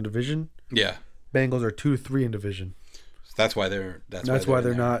 3-0 in the division. Yeah. Bengals are 2-3 in division. So that's why they're. That's why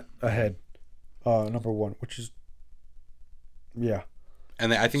they're not ahead. Number 1, which is. Yeah.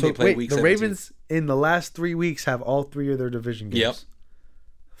 And I think they play week 17. The Ravens in the last 3 weeks have all 3 of their division games. Yep.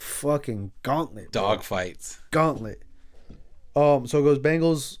 Fucking gauntlet. Dog fights. Gauntlet. So it goes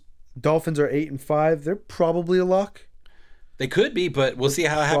Bengals. Dolphins are 8-5. They're probably a lock. They could be, but we'll see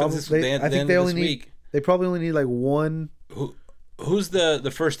how it happens this week. They probably only need like one. Who's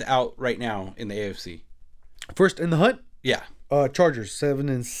the first out right now in the AFC? First in the hunt? Yeah. Chargers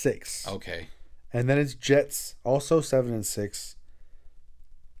 7-6. Okay. And then it's Jets also 7-6.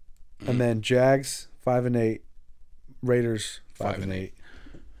 And then Jags 5-8. Raiders 5-8.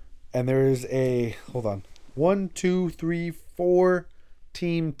 And there is a 1, 2, 3, 4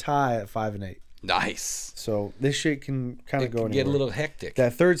 team tie at 5-8. Nice. So this shit can kind of go anywhere. Get a little hectic.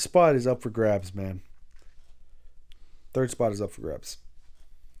 That third spot is up for grabs, man. Third spot is up for grabs.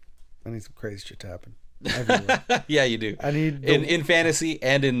 I need some crazy shit to happen. Yeah, you do. I need in fantasy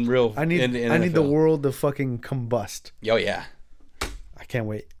and in real. I need the world to fucking combust. Oh yeah. I can't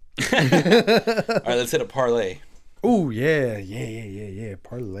wait. All right, let's hit a parlay. Oh yeah.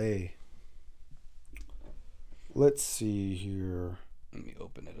 Parlay. Let's see here. Let me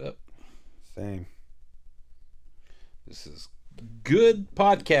open it up. Same. This is good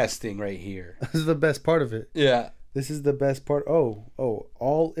podcasting right here. This is the best part of it. Yeah. This is the best part. Oh,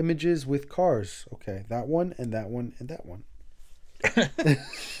 all images with cars. Okay, that one and that one and that one. I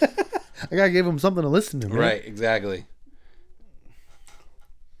gotta give them something to listen to, man. Right, exactly.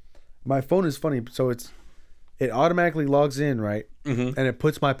 My phone is funny, so it automatically logs in, right? Mm-hmm. And it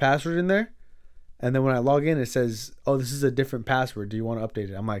puts my password in there. And then when I log in, it says, "Oh, this is a different password. Do you want to update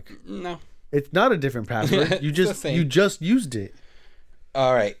it?" I'm like, "No, it's not a different password. You just used it."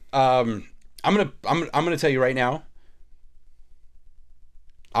 All right. I'm gonna tell you right now.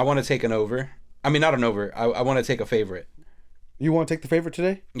 I want to take an over. I mean, not an over. I want to take a favorite. You want to take the favorite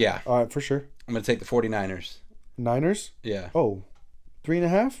today? Yeah. All right, for sure. I'm gonna take the 49ers. Niners? Yeah. Oh,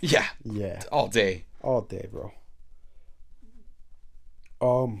 3.5? Yeah. Yeah. All day. All day, bro.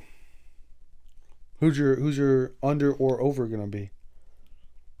 Who's your under or over gonna be?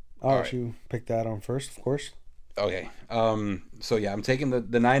 I'll let you pick that on first, of course. Okay. So yeah, I'm taking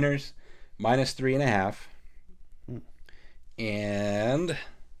the Niners minus 3.5, and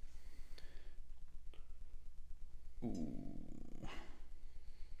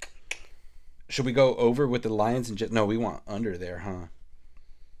should we go over with the Lions and Jets? No, we want under there, huh?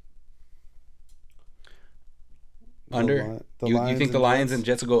 Under? You think the Lions and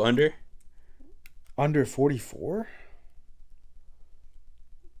Jets will go under? Under 44?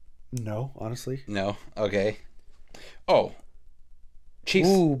 No, honestly. No. Okay. Oh. Chiefs.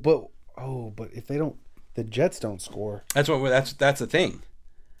 But if they don't, the Jets don't score. That's the thing.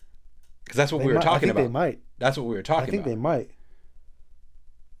 Because that's what we were talking about. They might. That's what we were talking about. I think they might.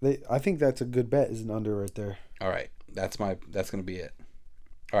 I think that's a good bet. Is an under right there. All right. That's gonna be it.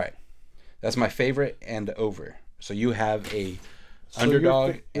 All right. That's my favorite and over. So you have a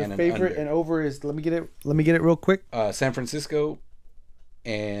underdog your and an favorite under. And over is let me get it real quick. San Francisco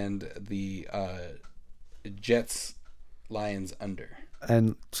and the Jets Lions under.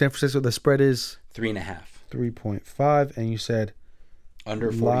 And San Francisco, the spread is 3.5. 3.5, and you said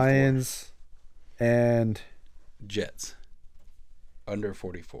Under 44. Lions and Jets under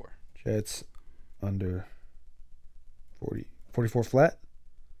 44. Jets under 44 flat.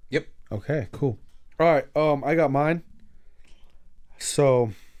 Yep. Okay, cool. All right, I got mine.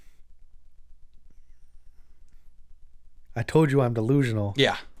 So I told you I'm delusional.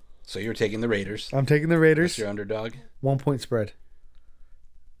 Yeah. So you're taking the Raiders. I'm taking the Raiders. That's your underdog. 1 point spread.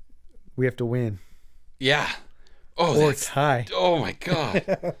 We have to win. Yeah. Oh, Or tie. Oh my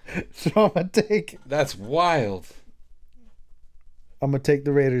God. So I'm gonna take. That's wild. I'm gonna take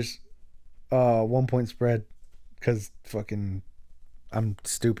the Raiders. 1 point spread, because fucking, I'm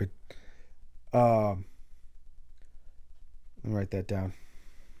stupid. Let me write that down.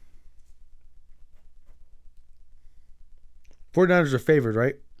 49ers are favored,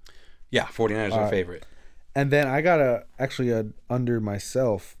 right? Yeah, 49ers are favorite. And then I got a under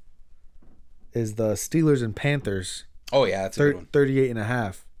myself. Is the Steelers and Panthers. Oh yeah, that's a good one.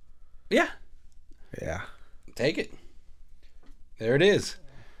 38.5. Yeah. Yeah. Take it. There it is.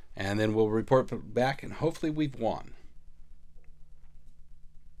 And then we'll report back and hopefully we've won.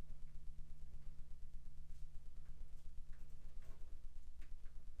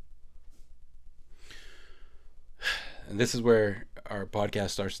 And this is where our podcast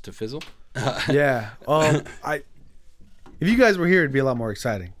starts to fizzle. Yeah. If you guys were here, it'd be a lot more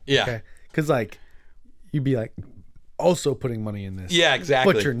exciting. Yeah. Okay? Because like, you'd be like, also putting money in this. Yeah,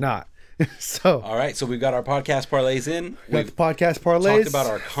 exactly. But you're not. So. All right, so we've got our podcast parlays in. Got the podcast parlays. Talked about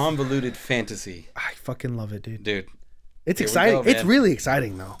our convoluted fantasy. I fucking love it, dude. Dude. It's exciting. Go, it's really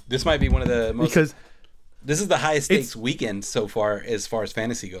exciting though. This might be one of the most. Because this is the highest stakes weekend so far as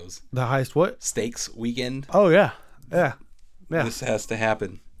fantasy goes. The highest what? Stakes weekend. Oh yeah. Yeah. Yeah. This has to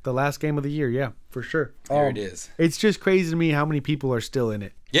happen. The last game of the year, yeah, for sure. There it is. It's just crazy to me how many people are still in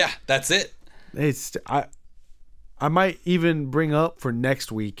it. Yeah, that's it. I might even bring up for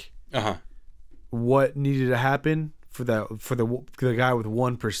next week what needed to happen for the guy with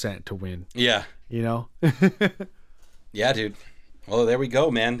 1% to win. Yeah. You know? Yeah, dude. Well, there we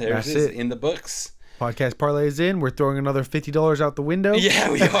go, man. There's it in the books. Podcast parlay is in. We're throwing another $50 out the window.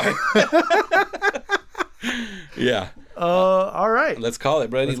 Yeah, we are. Yeah. All right. Let's call it,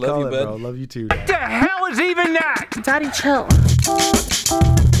 buddy. Love you, bud. Bro. Love you too. What the hell is even that? Daddy, chill.